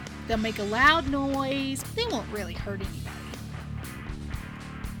blanks. They'll make a loud noise, but they won't really hurt anybody.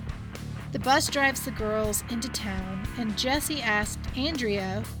 The bus drives the girls into town, and Jessie asked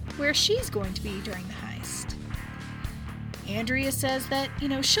Andrea where she's going to be during the heist. Andrea says that,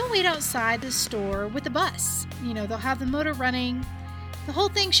 she'll wait outside the store with the bus. They'll have the motor running. The whole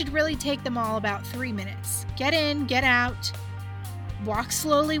thing should really take them all about 3 minutes. Get in, get out, walk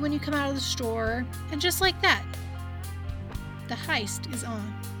slowly when you come out of the store, and just like that, the heist is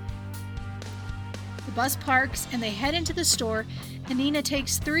on. The bus parks and they head into the store, and Nina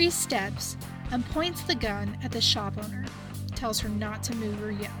takes 3 steps and points the gun at the shop owner, tells her not to move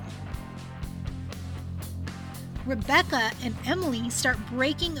or yell. Rebecca and Emily start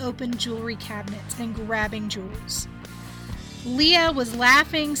breaking open jewelry cabinets and grabbing jewels. Leah was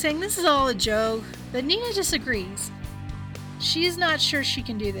laughing, saying this is all a joke, but Nina disagrees. She's not sure she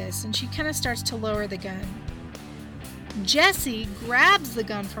can do this, and she kind of starts to lower the gun. Jessie grabs the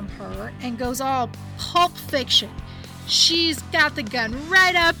gun from her and goes all Pulp Fiction. She's got the gun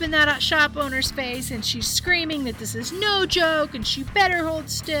right up in that shop owner's face, and she's screaming that this is no joke and she better hold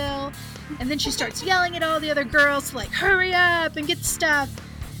still. And then she starts yelling at all the other girls to hurry up and get the stuff.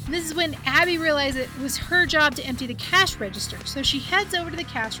 And this is when Abby realized it was her job to empty the cash register. So she heads over to the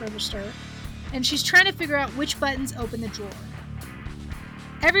cash register and she's trying to figure out which buttons open the drawer.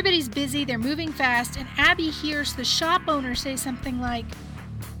 Everybody's busy, they're moving fast, and Abby hears the shop owner say something like,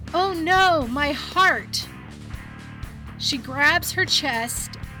 "Oh no, my heart." She grabs her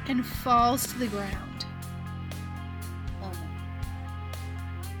chest and falls to the ground.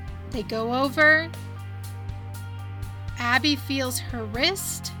 They go over. Abby feels her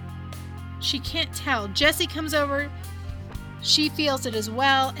wrist. She can't tell. Jessie comes over. She feels it as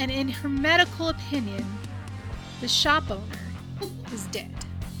well, and in her medical opinion, the shop owner is dead.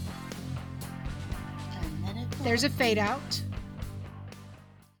 There's a fade out.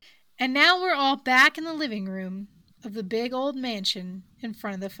 And now we're all back in the living room of the big old mansion in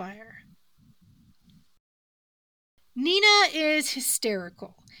front of the fire. Nina is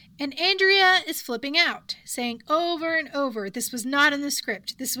hysterical, and Andrea is flipping out, saying over and over, "This was not in the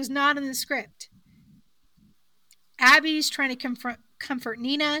script. This was not in the script." Abby's trying to comfort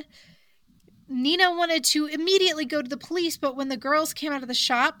Nina. Nina wanted to immediately go to the police, but when the girls came out of the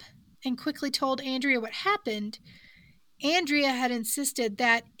shop and quickly told Andrea what happened, Andrea had insisted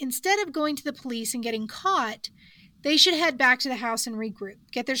that instead of going to the police and getting caught, they should head back to the house and regroup,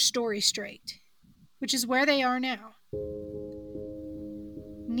 get their story straight, which is where they are now.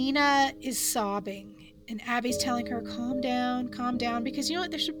 Nina is sobbing, and Abby's telling her, calm down, because you know what?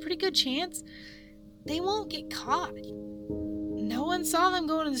 There's a pretty good chance they won't get caught. No one saw them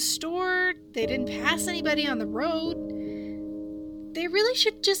go to the store. They didn't pass anybody on the road. They really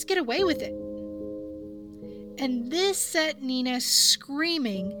should just get away with it. And this set Nina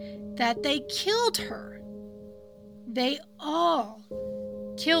screaming that they killed her. They all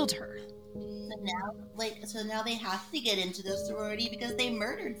killed her. So now they have to get into the sorority because they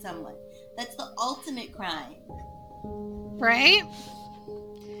murdered someone. That's the ultimate crime. Right?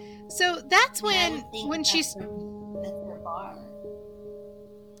 So that's when she's... That's her bar.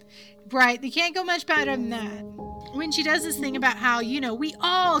 Right, they can't go much better than that. When she does this thing about how, we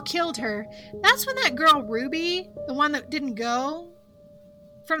all killed her, that's when that girl Ruby, the one that didn't go,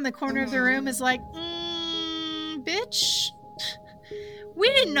 from the corner of the room is like, bitch, we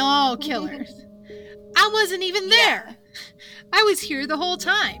didn't all kill her. I wasn't even there. Yeah. I was here the whole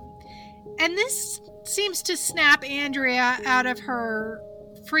time. And this seems to snap Andrea out of her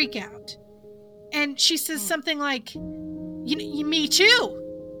freak out. And she says something like, me too.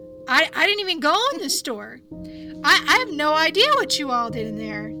 I didn't even go in the store. I have no idea what you all did in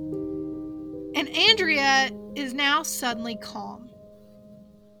there. And Andrea is now suddenly calm.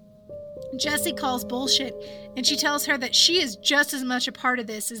 Jessie calls bullshit, and she tells her that she is just as much a part of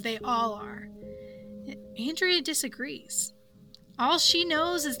this as they all are. Andrea disagrees. All she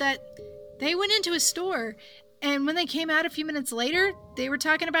knows is that they went into a store, and when they came out a few minutes later, they were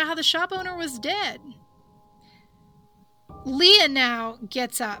talking about how the shop owner was dead. Leah now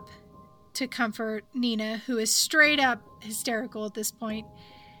gets up to comfort Nina, who is straight up hysterical at this point,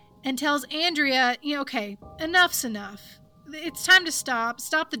 and tells Andrea, okay, enough's enough. It's time to stop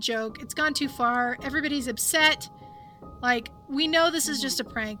the joke. It's gone too far. Everybody's upset. We know this is just a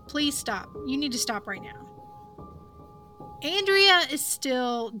prank. Please stop. You need to stop right now. Andrea is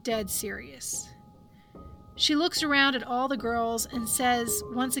still dead serious. She looks around at all the girls and says,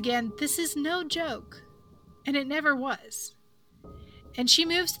 once again, this is no joke. And it never was. And she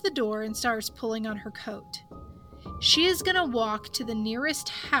moves to the door and starts pulling on her coat. She is going to walk to the nearest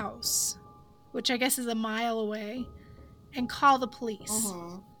house, which I guess is a mile away, and call the police.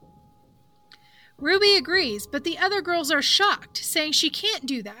 Ruby agrees, but the other girls are shocked, saying she can't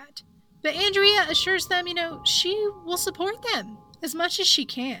do that. But Andrea assures them, she will support them as much as she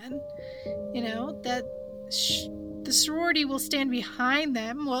can. That the sorority will stand behind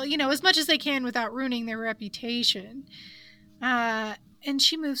them. Well, as much as they can without ruining their reputation. And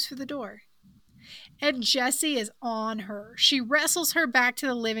she moves for the door. And Jessie is on her. She wrestles her back to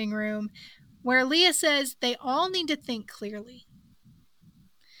the living room, where Leah says they all need to think clearly.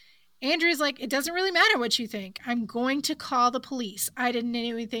 Andrea's like, it doesn't really matter what you think. I'm going to call the police. I didn't do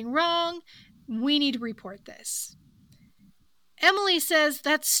anything wrong. We need to report this. Emily says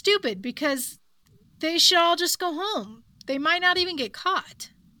that's stupid because they should all just go home. They might not even get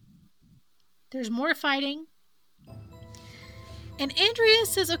caught. There's more fighting. And Andrea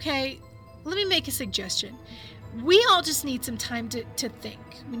says, okay, let me make a suggestion. We all just need some time to think.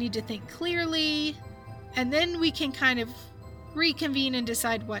 We need to think clearly, and then we can kind of reconvene and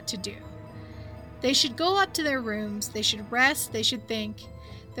decide what to do. They should go up to their rooms. They should rest. They should think.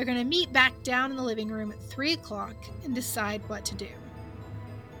 They're going to meet back down in the living room at 3 o'clock and decide what to do.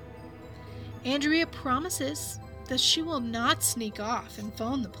 Andrea promises that she will not sneak off and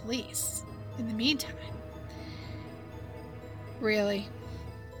phone the police in the meantime. Really?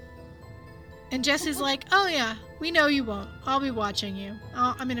 And Jessie's like, oh yeah, we know you won't. I'll be watching you.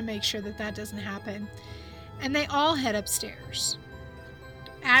 I'm going to make sure that doesn't happen. And they all head upstairs.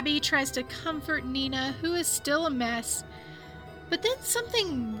 Abby tries to comfort Nina, who is still a mess. But then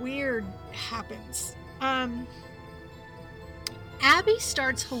something weird happens. Abby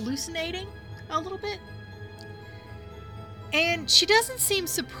starts hallucinating a little bit. And she doesn't seem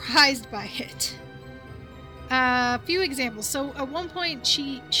surprised by it. A few examples. So at one point,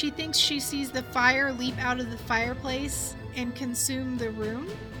 she thinks she sees the fire leap out of the fireplace and consume the room.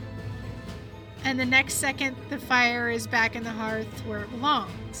 And the next second, the fire is back in the hearth where it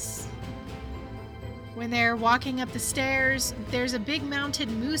belongs. When they're walking up the stairs, there's a big mounted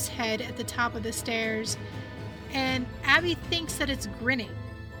moose head at the top of the stairs, and Abby thinks that it's grinning.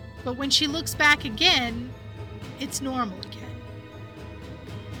 But when she looks back again, it's normal again.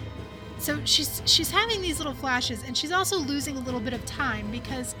 So she's having these little flashes, and she's also losing a little bit of time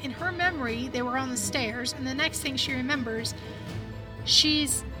because in her memory, they were on the stairs, and the next thing she remembers,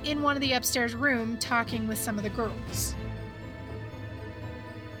 she's in one of the upstairs room talking with some of the girls.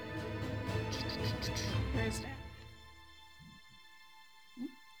 Where is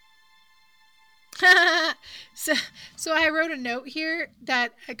that? So I wrote a note here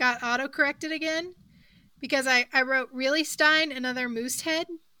that I got auto-corrected again because I wrote really Stein, another moose head.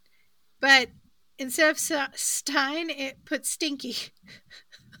 But instead of Stein, it put Stinky.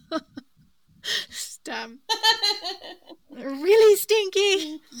 Dumb. Really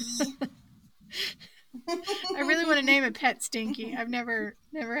Stinky. I really want to name a pet Stinky. I've never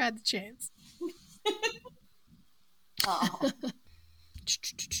had the chance. Oh.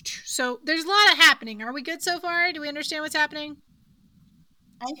 So there's a lot of happening. Are we good so far? Do we understand what's happening?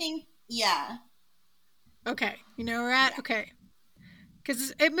 I think, yeah. Okay. You know where we're at? Yeah. Okay.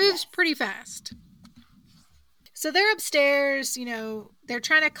 Because it moves pretty fast. So they're upstairs, they're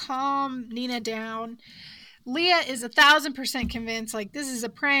trying to calm Nina down. Leah is 1,000% convinced, this is a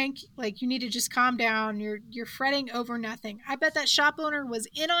prank. You need to just calm down. You're fretting over nothing. I bet that shop owner was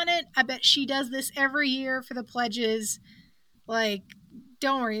in on it. I bet she does this every year for the pledges.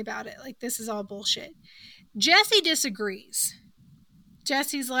 Don't worry about it. This is all bullshit. Jessie disagrees.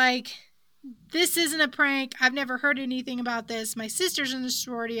 Jessie's like, this isn't a prank. I've never heard anything about this. My sister's in the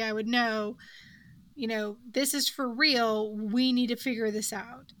sorority. I would know. This is for real. We need to figure this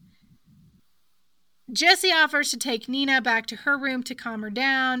out. Jessie offers to take Nina back to her room to calm her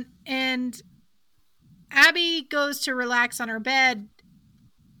down, and Abby goes to relax on her bed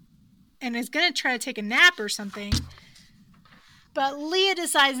and is going to try to take a nap or something. But Leah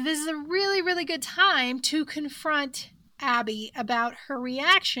decides this is a really, really good time to confront Abby about her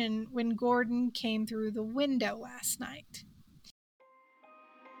reaction when Gordon came through the window last night.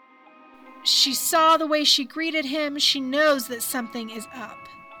 She saw the way she greeted him. She knows that something is up.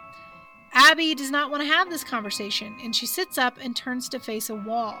 Abby does not want to have this conversation, and she sits up and turns to face a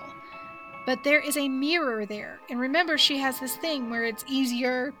wall. But there is a mirror there. And remember, she has this thing where it's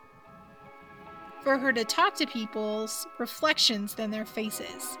easier for her to talk to people's reflections than their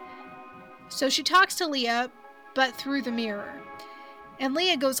faces. So she talks to Leah, but through the mirror. And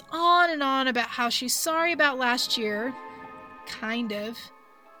Leah goes on and on about how she's sorry about last year. Kind of.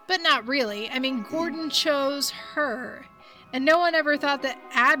 But not really. Gordon chose her. And no one ever thought that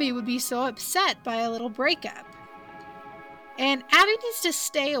Abby would be so upset by a little breakup. And Abby needs to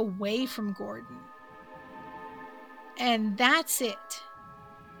stay away from Gordon. And that's it.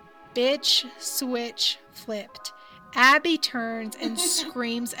 Bitch switch flipped. Abby turns and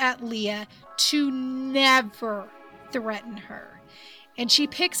screams at Leah to never threaten her. And she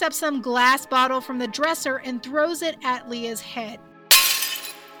picks up some glass bottle from the dresser and throws it at Leah's head,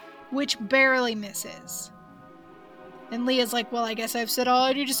 which barely misses. And Leah's like, well, I guess I've said all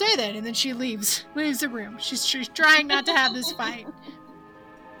I need to say then. And then she leaves the room. She's trying not to have this fight.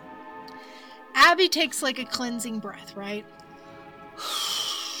 Abby takes like a cleansing breath, right?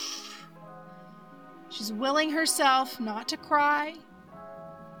 She's willing herself not to cry.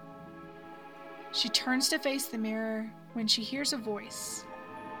 She turns to face the mirror when she hears a voice.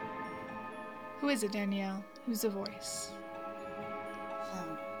 Who is it, Danielle? Who's the voice?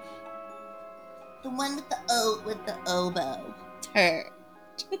 The one with the oboe. Her.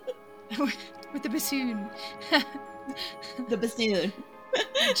 With the bassoon. The bassoon.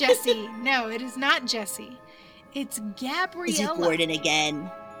 Jessie. No, it is not Jessie. It's Gabriella. Is it Gordon again?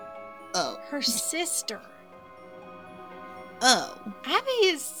 Oh. Her sister. Oh.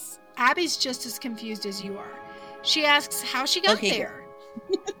 Abby's just as confused as you are. She asks how she got there.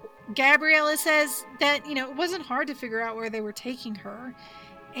 Gabriella says that, it wasn't hard to figure out where they were taking her.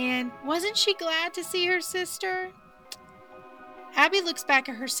 And wasn't she glad to see her sister? Abby looks back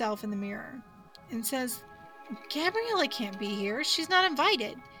at herself in the mirror and says, Gabriella can't be here. She's not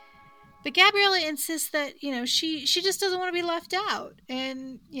invited. But Gabriella insists that, she just doesn't want to be left out.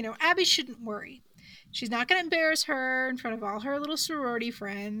 And, Abby shouldn't worry. She's not going to embarrass her in front of all her little sorority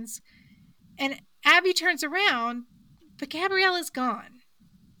friends. And Abby turns around, but Gabriella's gone.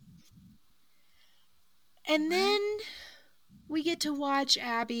 And then we get to watch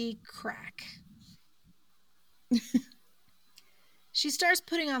Abby crack. She starts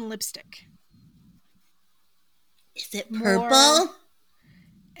putting on lipstick. Is it purple?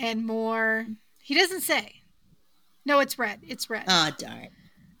 And more. He doesn't say. No, it's red. It's red. Oh, darn.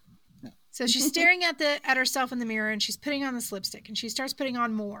 So she's staring at herself in the mirror, and she's putting on this lipstick, and she starts putting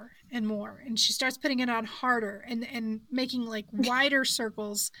on more and more, and she starts putting it on harder and making like wider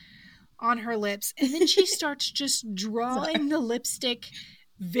circles on her lips. And then she starts just drawing the lipstick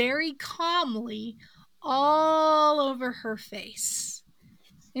very calmly all over her face.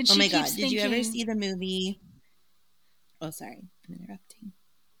 And she oh my God. thinking, did you ever see the movie? Oh, sorry. I'm interrupting.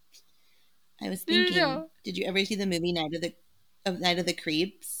 I was thinking, No. Did you ever see the movie Night of the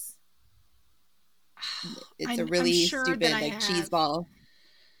Creeps? It's a really sure stupid like cheese ball.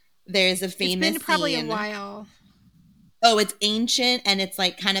 There's a famous It's been probably scene. a while. Oh, it's ancient and it's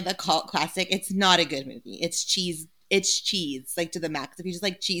like kind of a cult classic. It's not a good movie. It's cheese like to the max. If you just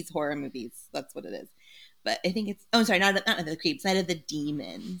like cheese horror movies, that's what it is. But I think it's not the Creeps, Night of the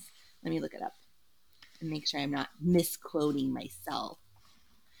Demons. Let me look it up and make sure I'm not misquoting myself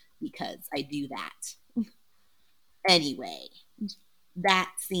because I do that. Anyway,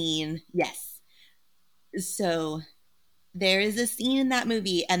 that scene, yes. So there is a scene in that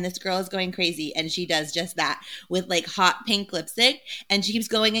movie and this girl is going crazy and she does just that with like hot pink lipstick and she keeps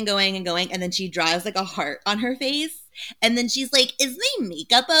going and going and going and then she draws like a heart on her face and then she's like, is my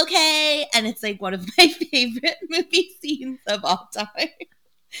makeup okay? And it's like one of my favorite movie scenes of all time.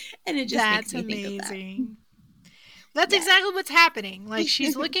 And it just makes me think of that. That's exactly what's happening. Like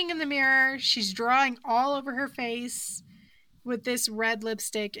she's looking in the mirror, she's drawing all over her face with this red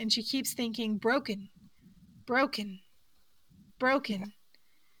lipstick and she keeps thinking broken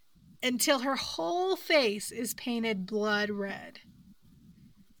until her whole face is painted blood red.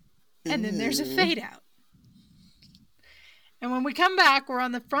 And then there's a fade out. And when we come back, we're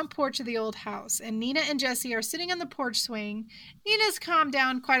on the front porch of the old house and Nina and Jessie are sitting on the porch swing. Nina's calmed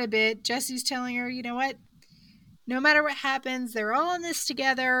down quite a bit. Jessie's telling her, you know what? No matter what happens, they're all in this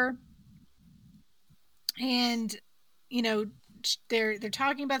together. And, they're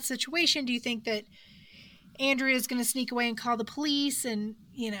talking about the situation. Do you think that Andrea is going to sneak away and call the police? And,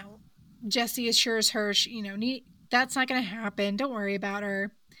 Jessie assures her, that's not going to happen. Don't worry about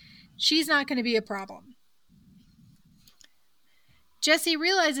her. She's not going to be a problem. Jessie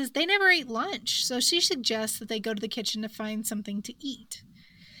realizes they never ate lunch, so she suggests that they go to the kitchen to find something to eat.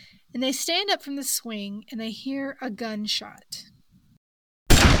 And they stand up from the swing and they hear a gunshot.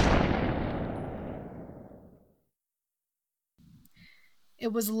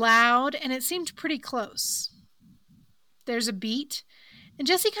 It was loud and it seemed pretty close. There's a beat, and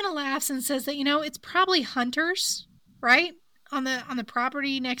Jessie kind of laughs and says that, it's probably hunters, right? On the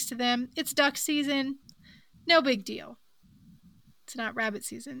property next to them. It's duck season. No big deal. It's not rabbit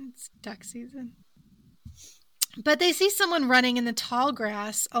season, it's duck season. But they see someone running in the tall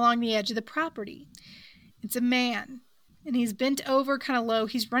grass along the edge of the property. It's a man, and he's bent over kind of low.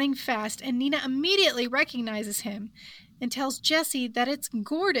 He's running fast, and Nina immediately recognizes him and tells Jessie that it's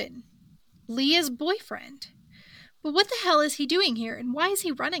Gordon, Leah's boyfriend. But what the hell is he doing here, and why is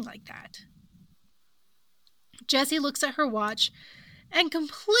he running like that? Jessie looks at her watch and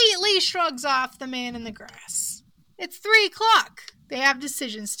completely shrugs off the man in the grass. It's 3 o'clock. They have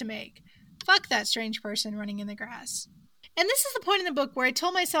decisions to make. Fuck that strange person running in the grass. And this is the point in the book where I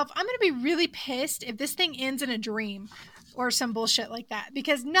told myself I'm going to be really pissed if this thing ends in a dream or some bullshit like that,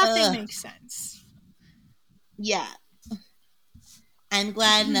 because nothing makes sense. Yeah. I'm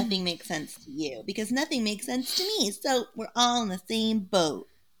glad nothing makes sense to you, because nothing makes sense to me. So we're all in the same boat.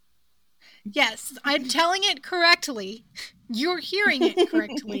 Yes, I'm telling it correctly. You're hearing it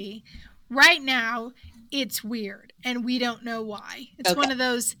correctly. Right now, it's weird, and we don't know why. It's one of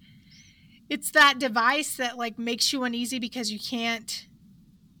those... It's that device that, like, makes you uneasy because you can't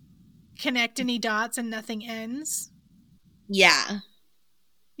connect any dots and nothing ends. Yeah.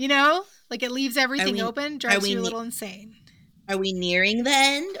 You know? Like, it leaves everything open, drives you a little insane. Are we nearing the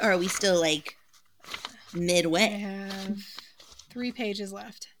end, or are we still, like, midway? I have 3 pages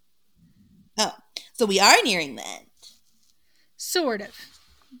left. Oh, so we are nearing the end. Sort of.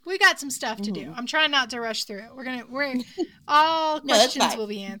 We got some stuff to do. I'm trying not to rush through it. We're all questions will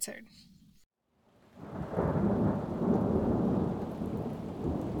be answered.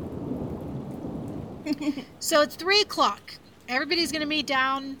 So it's 3 o'clock. Everybody's going to meet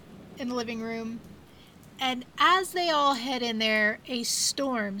down in the living room. And as they all head in there, a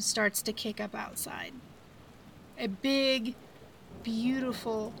storm starts to kick up outside. A big,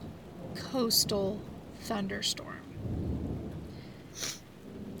 beautiful, coastal thunderstorm.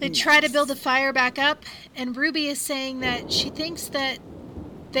 They try to build a fire back up, and Ruby is saying that she thinks that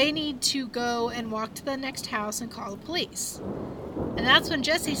they need to go and walk to the next house and call the police. And that's when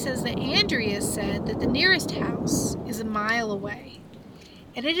Jessie says that Andrea said that the nearest house is a mile away.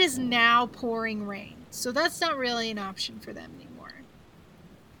 And it is now pouring rain. So that's not really an option for them anymore.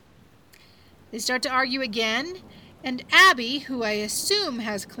 They start to argue again, and Abby, who I assume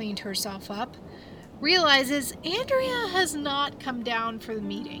has cleaned herself up, realizes Andrea has not come down for the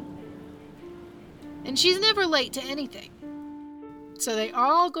meeting. And she's never late to anything. So they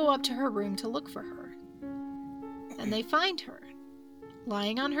all go up to her room to look for her. And they find her,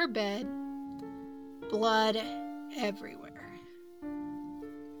 lying on her bed, blood everywhere.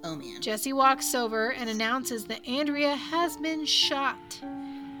 Oh, man. Jessie walks over and announces that Andrea has been shot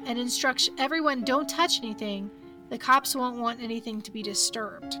and instructs everyone, don't touch anything. The cops won't want anything to be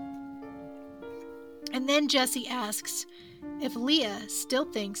disturbed. And then Jessie asks if Leah still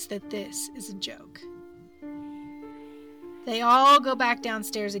thinks that this is a joke. They all go back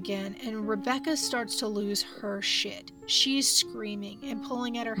downstairs again, and Rebecca starts to lose her shit. She's screaming and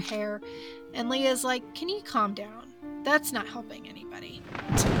pulling at her hair, and Leah's like, can you calm down? That's not helping anybody.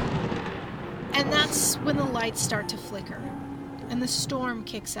 And that's when the lights start to flicker, and the storm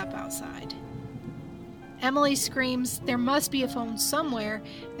kicks up outside. Emily screams, there must be a phone somewhere,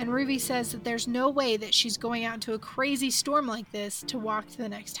 and Ruby says that there's no way that she's going out into a crazy storm like this to walk to the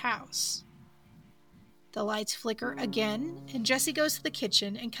next house. The lights flicker again, and Jessie goes to the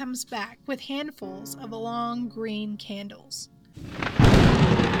kitchen and comes back with handfuls of long green candles.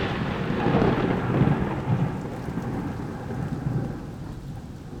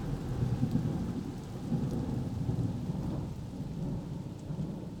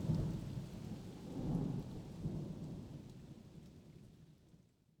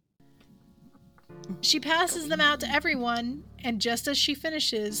 She passes them out to everyone, and just as she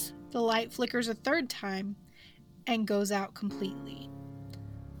finishes, the light flickers a third time and goes out completely.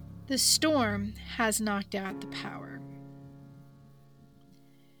 The storm has knocked out the power.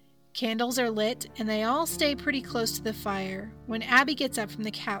 Candles are lit, and they all stay pretty close to the fire when Abby gets up from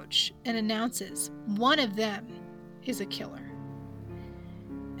the couch and announces one of them is a killer,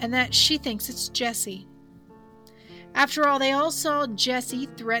 and that she thinks it's Jessie. After all, they all saw Jessie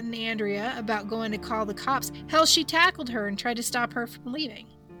threaten Andrea about going to call the cops. Hell, she tackled her and tried to stop her from leaving.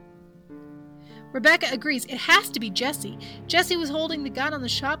 Rebecca agrees it has to be Jessie. Jessie was holding the gun on the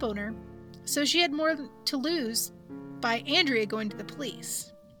shop owner, so she had more to lose by Andrea going to the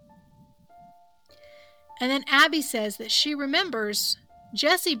police. And then Abby says that she remembers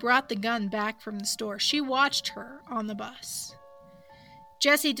Jessie brought the gun back from the store. She watched her on the bus.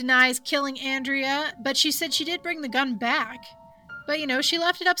 Jessie denies killing Andrea, but she said she did bring the gun back. But, she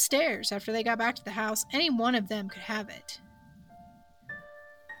left it upstairs after they got back to the house. Any one of them could have it.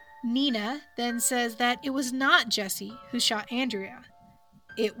 Nina then says that it was not Jessie who shot Andrea.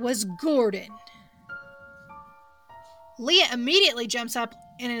 It was Gordon. Leah immediately jumps up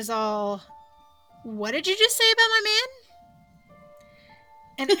and is all, what did you just say about my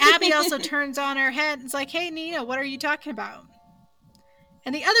man? And Abby also turns on her head and is like, hey, Nina, what are you talking about?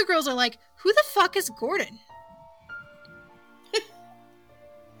 And the other girls are like, who the fuck is Gordon?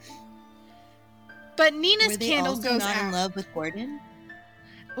 But Nina's Were they candle also goes not out. in love with Gordon?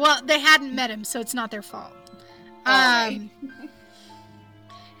 Well, they hadn't met him, so it's not their fault. Right.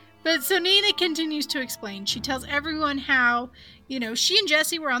 But so Nina continues to explain. She tells everyone how, she and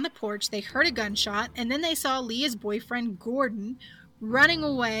Jesse were on the porch. They heard a gunshot, and then they saw Leah's boyfriend, Gordon, running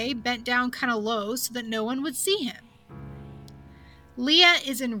away, bent down kind of low so that no one would see him. Leah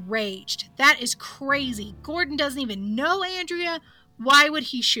is enraged. That is crazy. Gordon doesn't even know Andrea. Why would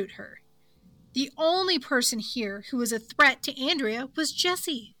he shoot her? The only person here who was a threat to Andrea was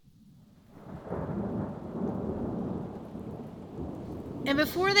Jesse. And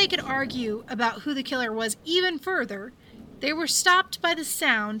before they could argue about who the killer was even further, they were stopped by the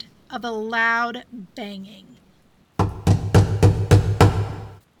sound of a loud banging.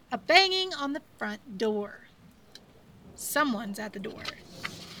 A banging on the front door. Someone's at the door.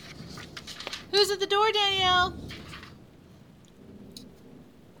 Who's at the door, Danielle?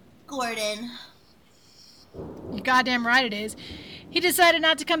 Gordon. You're goddamn right it is. He decided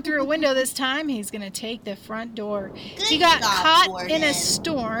not to come through a window this time. He's going to take the front door. He got caught Gordon. in a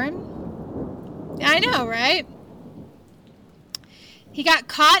storm. I know, right? He got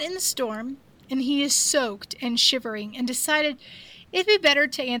caught in the storm, and he is soaked and shivering, and decided it'd be better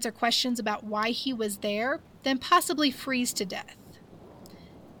to answer questions about why he was there than possibly freeze to death.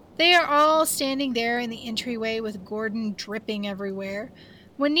 They are all standing there in the entryway with Gordon dripping everywhere,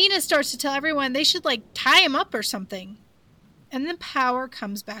 when Nina starts to tell everyone they should, tie him up or something. And then power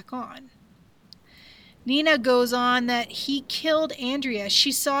comes back on. Nina goes on that he killed Andrea.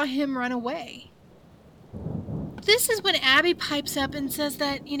 She saw him run away. This is when Abby pipes up and says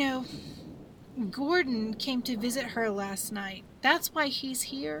that, Gordon came to visit her last night. That's why he's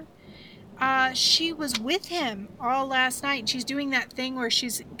here. She was with him all last night. She's doing that thing where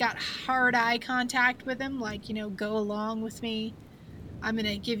she's got hard eye contact with him, go along with me. I'm going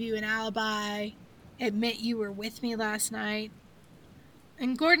to give you an alibi. Admit you were with me last night.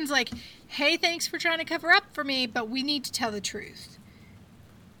 And Gordon's like, hey, thanks for trying to cover up for me, but we need to tell the truth.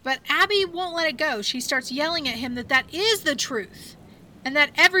 But Abby won't let it go. She starts yelling at him that is the truth. And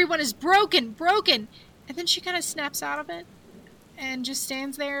that everyone is broken. And then she kind of snaps out of it and just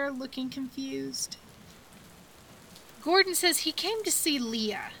stands there looking confused. Gordon says he came to see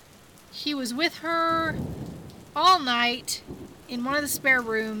Leah. He was with her all night in one of the spare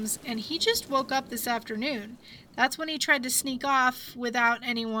rooms, and he just woke up this afternoon. That's when he tried to sneak off without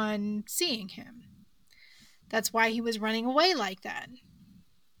anyone seeing him. That's why he was running away like that.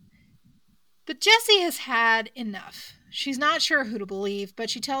 But Jessie has had enough. She's not sure who to believe, but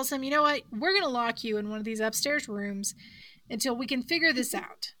she tells him, you know what, we're going to lock you in one of these upstairs rooms until we can figure this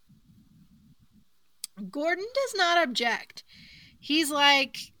out. Gordon does not object. He's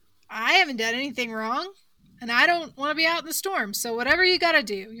like, I haven't done anything wrong, and I don't want to be out in the storm, so whatever you got to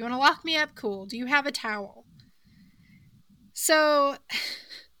do. You want to lock me up? Cool. Do you have a towel? So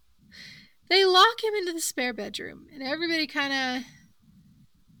they lock him into the spare bedroom, and everybody kind of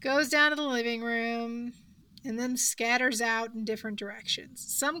goes down to the living room and then scatters out in different directions.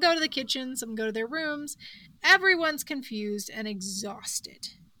 Some go to the kitchen, some go to their rooms. Everyone's confused and exhausted.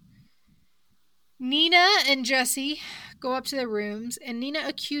 Nina and Jessie go up to their rooms, and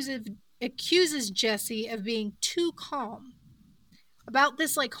Nina accuses Jessie of being too calm about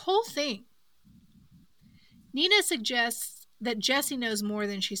this whole thing. Nina suggests that Jessie knows more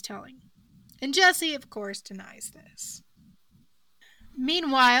than she's telling. And Jessie, of course, denies this.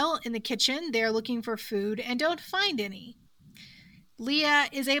 Meanwhile, in the kitchen, they're looking for food and don't find any. Leah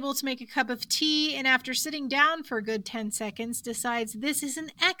is able to make a cup of tea, and after sitting down for a good 10 seconds, decides this is an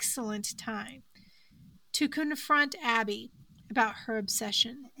excellent time to confront Abby about her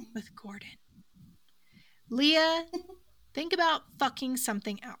obsession with Gordon. Leah, think about fucking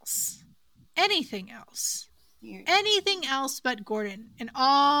something else. Anything else. Anything else but Gordon and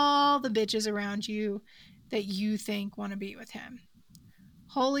all the bitches around you that you think want to be with him.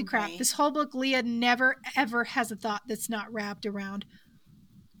 Holy crap. Right. This whole book, Leah never, ever has a thought that's not wrapped around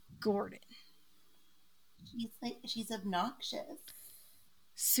Gordon. She's obnoxious.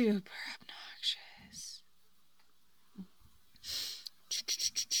 Super obnoxious.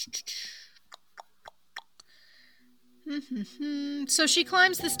 So she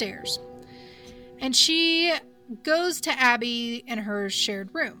climbs the stairs. And she goes to Abby in her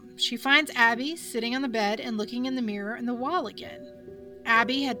shared room. She finds Abby sitting on the bed and looking in the mirror in the wall again.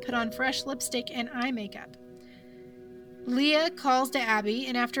 Abby had put on fresh lipstick and eye makeup. Leah calls to Abby,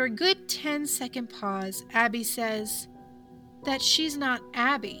 and after a good 10-second pause, Abby says that she's not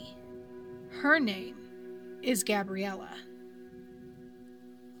Abby. Her name is Gabriella.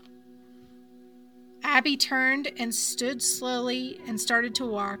 Abby turned and stood slowly and started to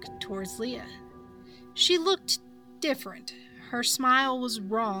walk towards Leah. She looked different. Her smile was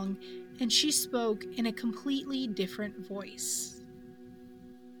wrong, and she spoke in a completely different voice.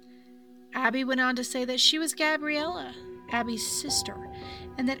 Abby went on to say that she was Gabriella, Abby's sister,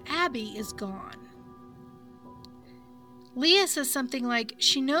 and that Abby is gone. Leah says something like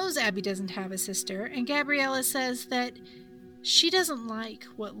she knows Abby doesn't have a sister, and Gabriella says that she doesn't like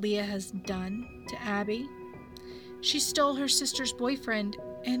what Leah has done to Abby. She stole her sister's boyfriend,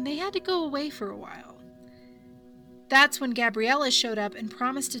 and they had to go away for a while. That's when Gabriella showed up and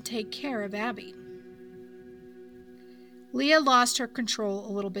promised to take care of Abby. Leah lost her control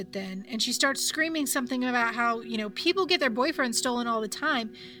a little bit then, and she starts screaming something about how, people get their boyfriends stolen all the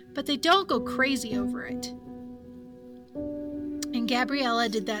time, but they don't go crazy over it. And Gabriella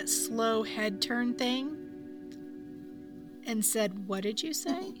did that slow head turn thing and said, "What did you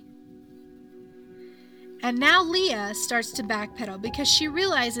say?" And now Leah starts to backpedal because she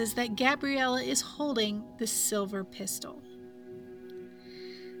realizes that Gabriella is holding the silver pistol.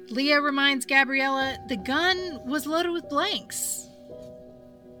 Leah reminds Gabriella the gun was loaded with blanks.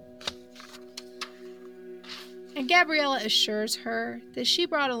 And Gabriella assures her that she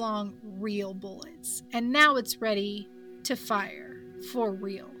brought along real bullets, and now it's ready to fire for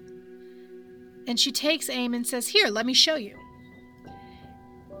real. And she takes aim and says, "Here, let me show you."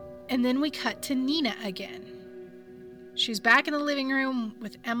 And then we cut to Nina again. She's back in the living room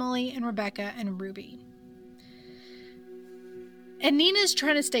with Emily and Rebecca and Ruby. And Nina's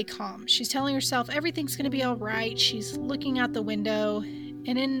trying to stay calm. She's telling herself everything's going to be all right. She's looking out the window,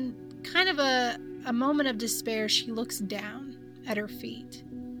 and in kind of a moment of despair, she looks down at her feet.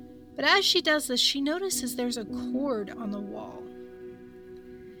 But as she does this, she notices there's a cord on the wall.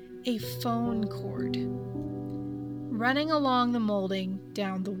 A phone cord running along the molding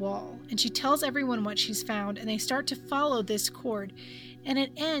down the wall. And she tells everyone what she's found, and they start to follow this cord, and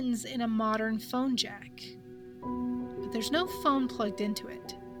it ends in a modern phone jack. But there's no phone plugged into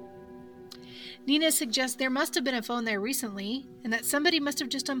it. Nina suggests there must have been a phone there recently, and that somebody must have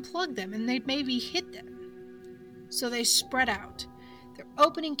just unplugged them, and they'd maybe hid them. So they spread out. They're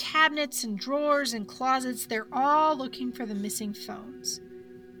opening cabinets and drawers and closets. They're all looking for the missing phones,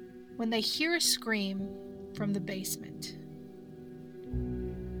 when they hear a scream from the basement.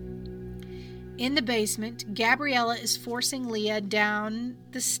 In the basement, Gabriella is forcing Leah down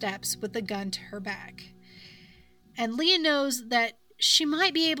the steps with the gun to her back. And Leah knows that she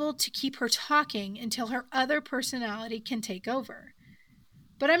might be able to keep her talking until her other personality can take over.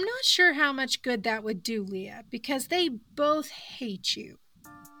 But I'm not sure how much good that would do Leah, because they both hate you.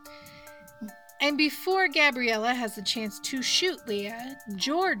 And before Gabriella has the chance to shoot Leah,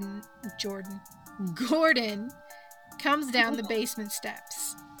 Gordon comes down the basement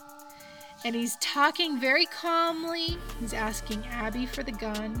steps. And he's talking very calmly. He's asking Abby for the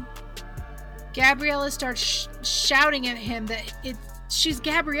gun. Gabriella starts shouting at him that she's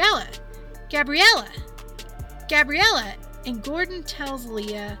Gabriella. Gabriella! Gabriella! And Gordon tells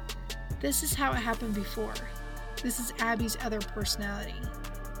Leah, this is how it happened before. This is Abby's other personality.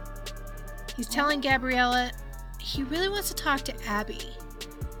 He's telling Gabriella he really wants to talk to Abby.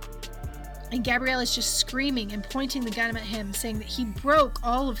 And Gabriella's just screaming and pointing the gun at him, saying that he broke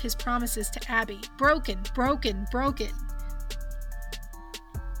all of his promises to Abby. Broken, broken, broken.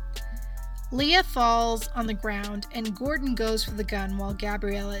 Leah falls on the ground, and Gordon goes for the gun while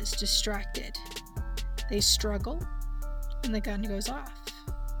Gabriella is distracted. They struggle, and the gun goes off.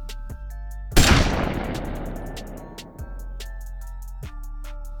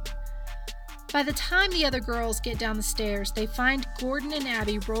 By the time the other girls get down the stairs, they find Gordon and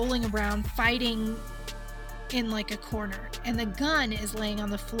Abby rolling around, fighting in like a corner, and the gun is laying on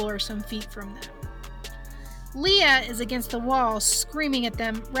the floor some feet from them. Leah is against the wall, screaming at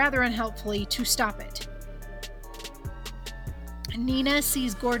them rather unhelpfully to stop it. Nina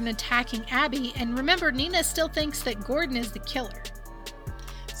sees Gordon attacking Abby, and remember, Nina still thinks that Gordon is the killer.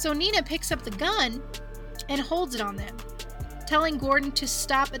 So Nina picks up the gun and holds it on them, telling Gordon to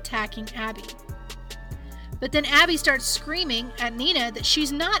stop attacking Abby. But then Abby starts screaming at Nina that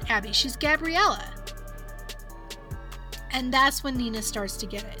she's not Abby, she's Gabriella. And that's when Nina starts to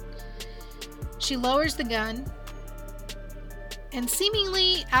get it. She lowers the gun, and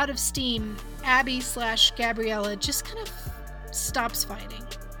seemingly out of steam, Abby/Gabriella just kind of stops fighting.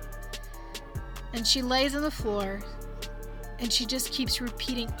 And she lays on the floor, and she just keeps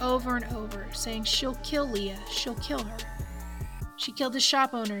repeating over and over, saying she'll kill Leah, she'll kill her. She killed the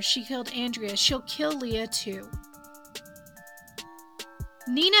shop owner, she killed Andrea, she'll kill Leah too.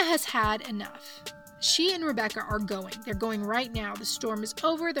 Nina has had enough. She and Rebecca are going. They're going right now. The storm is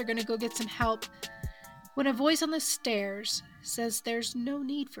over. They're going to go get some help. When a voice on the stairs says there's no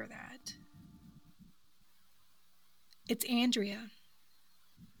need for that. It's Andrea.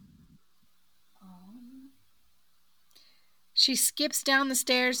 She skips down the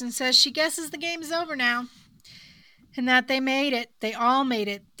stairs and says she guesses the game is over now. And that they made it. They all made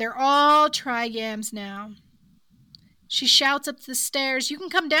it. They're all Trigams now. She shouts up the stairs, "You can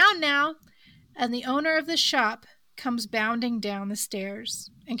come down now." And the owner of the shop comes bounding down the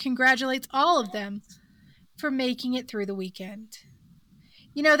stairs and congratulates all of them for making it through the weekend.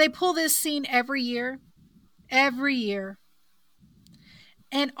 You know, they pull this scene every year. Every year.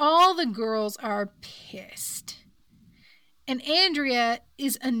 And all the girls are pissed. And Andrea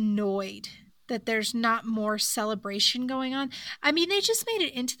is annoyed that there's not more celebration going on. I mean, they just made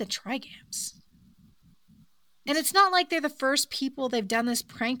it into the Trigams. And it's not like they're the first people they've done this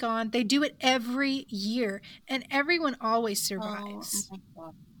prank on. They do it every year. And everyone always survives. Oh my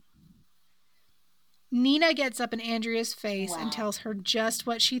God. Nina gets up in Andrea's face and tells her just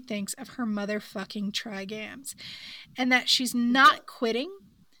what she thinks of her motherfucking Trigams. And that she's not quitting.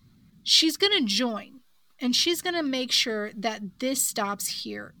 She's going to join. And she's going to make sure that this stops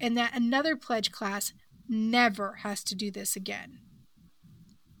here and that another pledge class never has to do this again.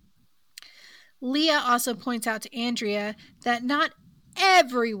 Leah also points out to Andrea that not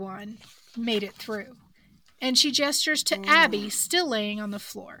everyone made it through. And she gestures to Abby, still laying on the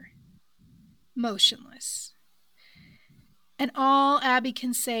floor, motionless. And all Abby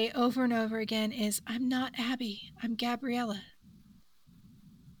can say over and over again is, "I'm not Abby, I'm Gabriella."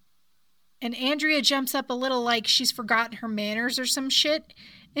 And Andrea jumps up a little like she's forgotten her manners or some shit,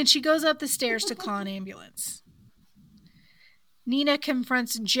 and she goes up the stairs to call an ambulance. Nina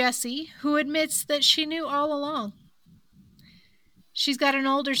confronts Jessie, who admits that she knew all along. She's got an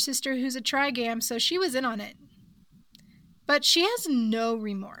older sister who's a Trigam, so she was in on it. But she has no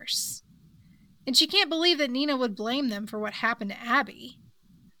remorse. And she can't believe that Nina would blame them for what happened to Abby.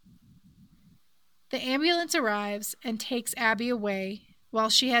 The ambulance arrives and takes Abby away while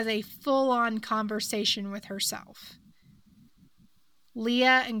she has a full-on conversation with herself.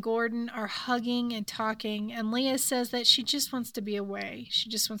 Leah and Gordon are hugging and talking, and Leah says that she just wants to be away. She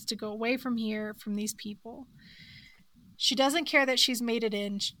just wants to go away from here, from these people. She doesn't care that she's made it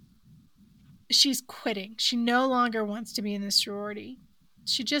in. She's quitting. She no longer wants to be in this sorority.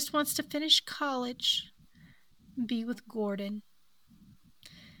 She just wants to finish college and be with Gordon.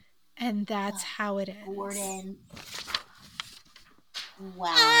 And that's how it ends. Gordon.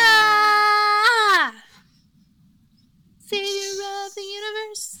 Wow. Ah! Savior of the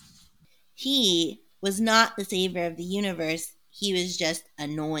universe. He was not the savior of the universe. He was just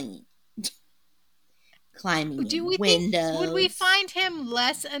annoying. Climbing windows. Would we find him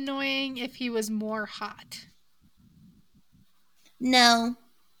less annoying if he was more hot? No.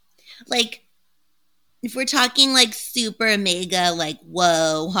 Like, if we're talking like super mega, like,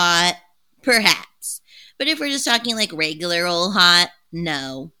 whoa, hot, perhaps. But if we're just talking like regular old hot,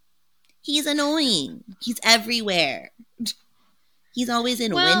 no. He's annoying. He's everywhere. He's always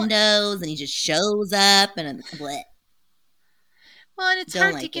in windows and he just shows up and I'm bleh. Well, and it's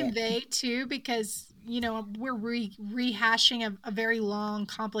hard to convey too because, you know, we're rehashing a very long,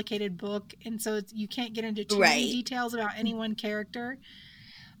 complicated book. And so you can't get into too many details about any one character.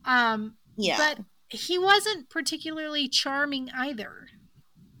 Yeah. But he wasn't particularly charming either.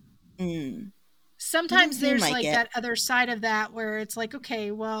 Sometimes there's like that other side of that where it's like,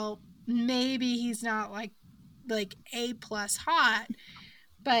 okay, well, maybe he's not like A+ hot,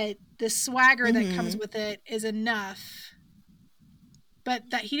 but the swagger that comes with it is enough. But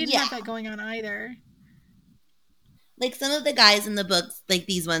that he didn't have that going on either. Like some of the guys in the books, like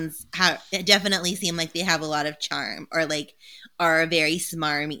these ones, definitely seem like they have a lot of charm or like are very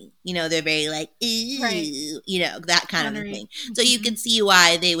smarmy. You know, they're very like, ooh, you know, that kind of thing. So you can see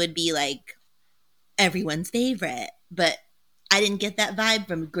why they would be like everyone's favorite. But I didn't get that vibe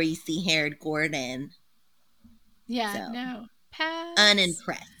from greasy-haired Gordon. Yeah, no. Pass.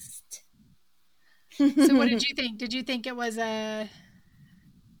 Unimpressed. So what did you think? Did you think it was a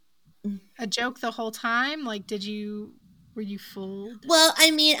joke the whole time? Like, were you fooled? Well,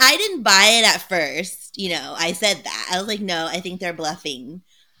 I mean, I didn't buy it at first. You know, I said that. I was like, no, I think they're bluffing.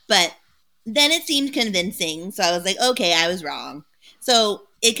 But then it seemed convincing. So I was like, okay, I was wrong. So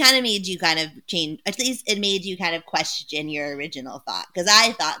it kind of made you kind of change. At least it made you kind of question your original thought. Because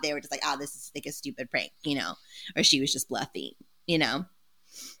I thought they were just like, oh, this is like a stupid prank, you know. Or she was just bluffing, you know.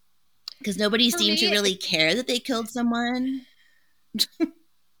 Because nobody seemed to really care that they killed someone.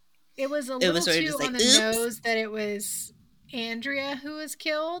 It was a little too just like, on the nose that it was Andrea who was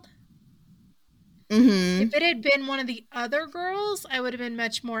killed. If it had been one of the other girls, I would have been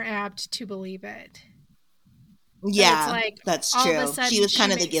much more apt to believe it. Yeah, like, that's true. She was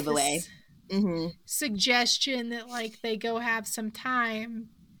kind of the giveaway. suggestion that like they go have some time,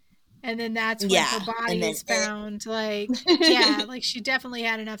 and then that's when her body is found. Like, yeah, like she definitely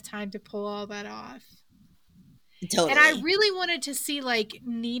had enough time to pull all that off. Totally. And I really wanted to see like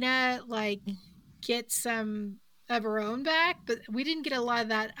Nina like get some of her own back, but we didn't get a lot of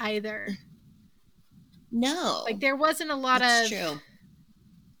that either. No. Like there wasn't a lot of. True.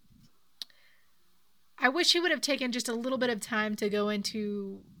 I wish he would have taken just a little bit of time to go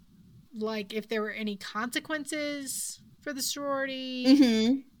into like if there were any consequences for the sorority.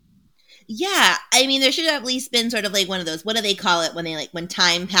 Mm-hmm. Yeah, I mean there should have at least been sort of like one of those, what do they call it when they like when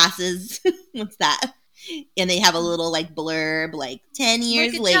time passes? What's that? And they have a little like blurb like 10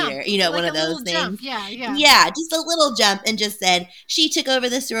 years like later, jump. you know, like one of those things. Jump. Yeah. Yeah, just a little jump and just said she took over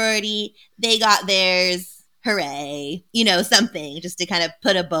the sorority, they got theirs, hooray. You know, something just to kind of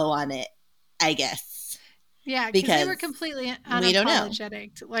put a bow on it, I guess. Yeah, because they were completely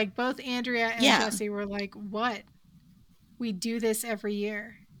unapologetic. Like both Andrea and Jesse were like, "What? We do this every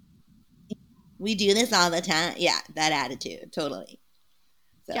year. We do this all the time." Yeah, that attitude, totally.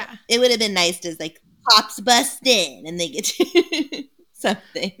 So yeah, it would have been nice to like cops bust in and they get to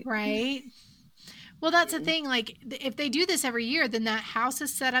something, right? Well, that's the thing. Like, if they do this every year, then that house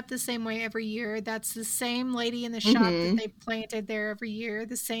is set up the same way every year. That's the same lady in the shop that they planted there every year.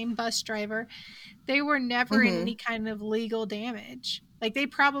 The same bus driver. They were never in any kind of legal damage. Like, they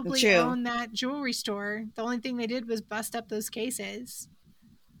probably own that jewelry store. The only thing they did was bust up those cases.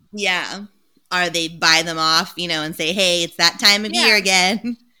 Yeah. Or they buy them off, you know, and say, hey, it's that time of year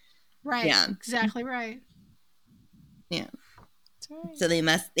again. Right. Yeah. Exactly right. Yeah. Right. So they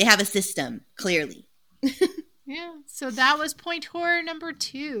have a system, clearly. Yeah. So that was point horror number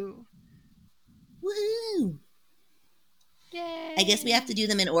 2. Woohoo! Yay! I guess we have to do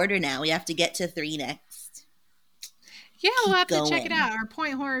them in order now. We have to get to 3 next. Yeah, we'll have to check it out. Our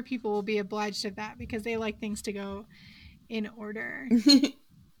point horror people will be obliged to that because they like things to go in order.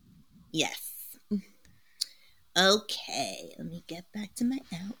 Yes. Okay, let me get back to my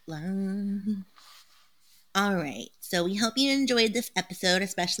outline. All right, so we hope you enjoyed this episode,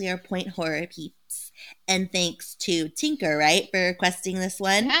 especially our point horror peeps. And thanks to Tinker, right, for requesting this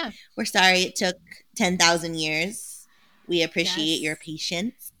one. Yeah. We're sorry it took 10,000 years. We appreciate your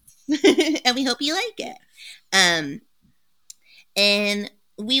patience. And we hope you like it. And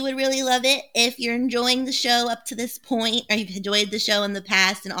we would really love it if you're enjoying the show up to this point, or you've enjoyed the show in the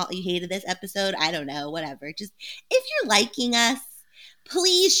past and all you hated this episode. I don't know, whatever. Just if you're liking us,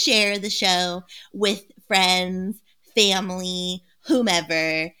 please share the show with friends, family,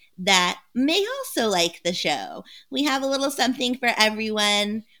 whomever that may also like the show. We have a little something for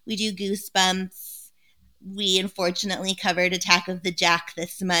everyone. We do Goosebumps. We unfortunately covered Attack of the Jack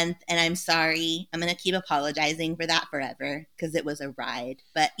this month, and I'm sorry. I'm going to keep apologizing for that forever because it was a ride.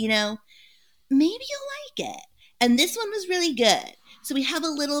 But, you know, maybe you'll like it. And this one was really good. So we have a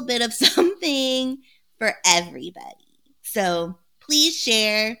little bit of something for everybody. So please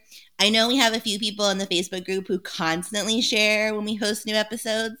share. I know we have a few people in the Facebook group who constantly share when we host new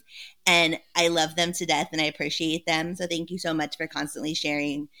episodes, and I love them to death and I appreciate them. So thank you so much for constantly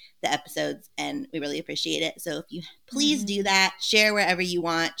sharing the episodes, and we really appreciate it. So if you please do that, share wherever you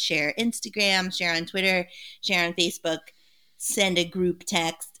want, share Instagram, share on Twitter, share on Facebook, send a group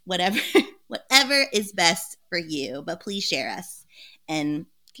text, whatever is best for you. But please share us and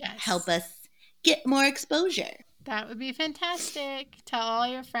help us get more exposure. That would be fantastic. Tell all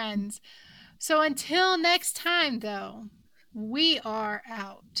your friends. So until next time, though, we are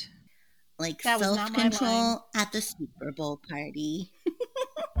out. Like self-control at the Super Bowl party.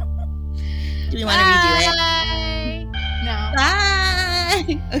 Do we want to redo it? No.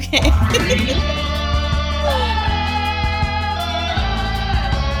 Bye. Okay.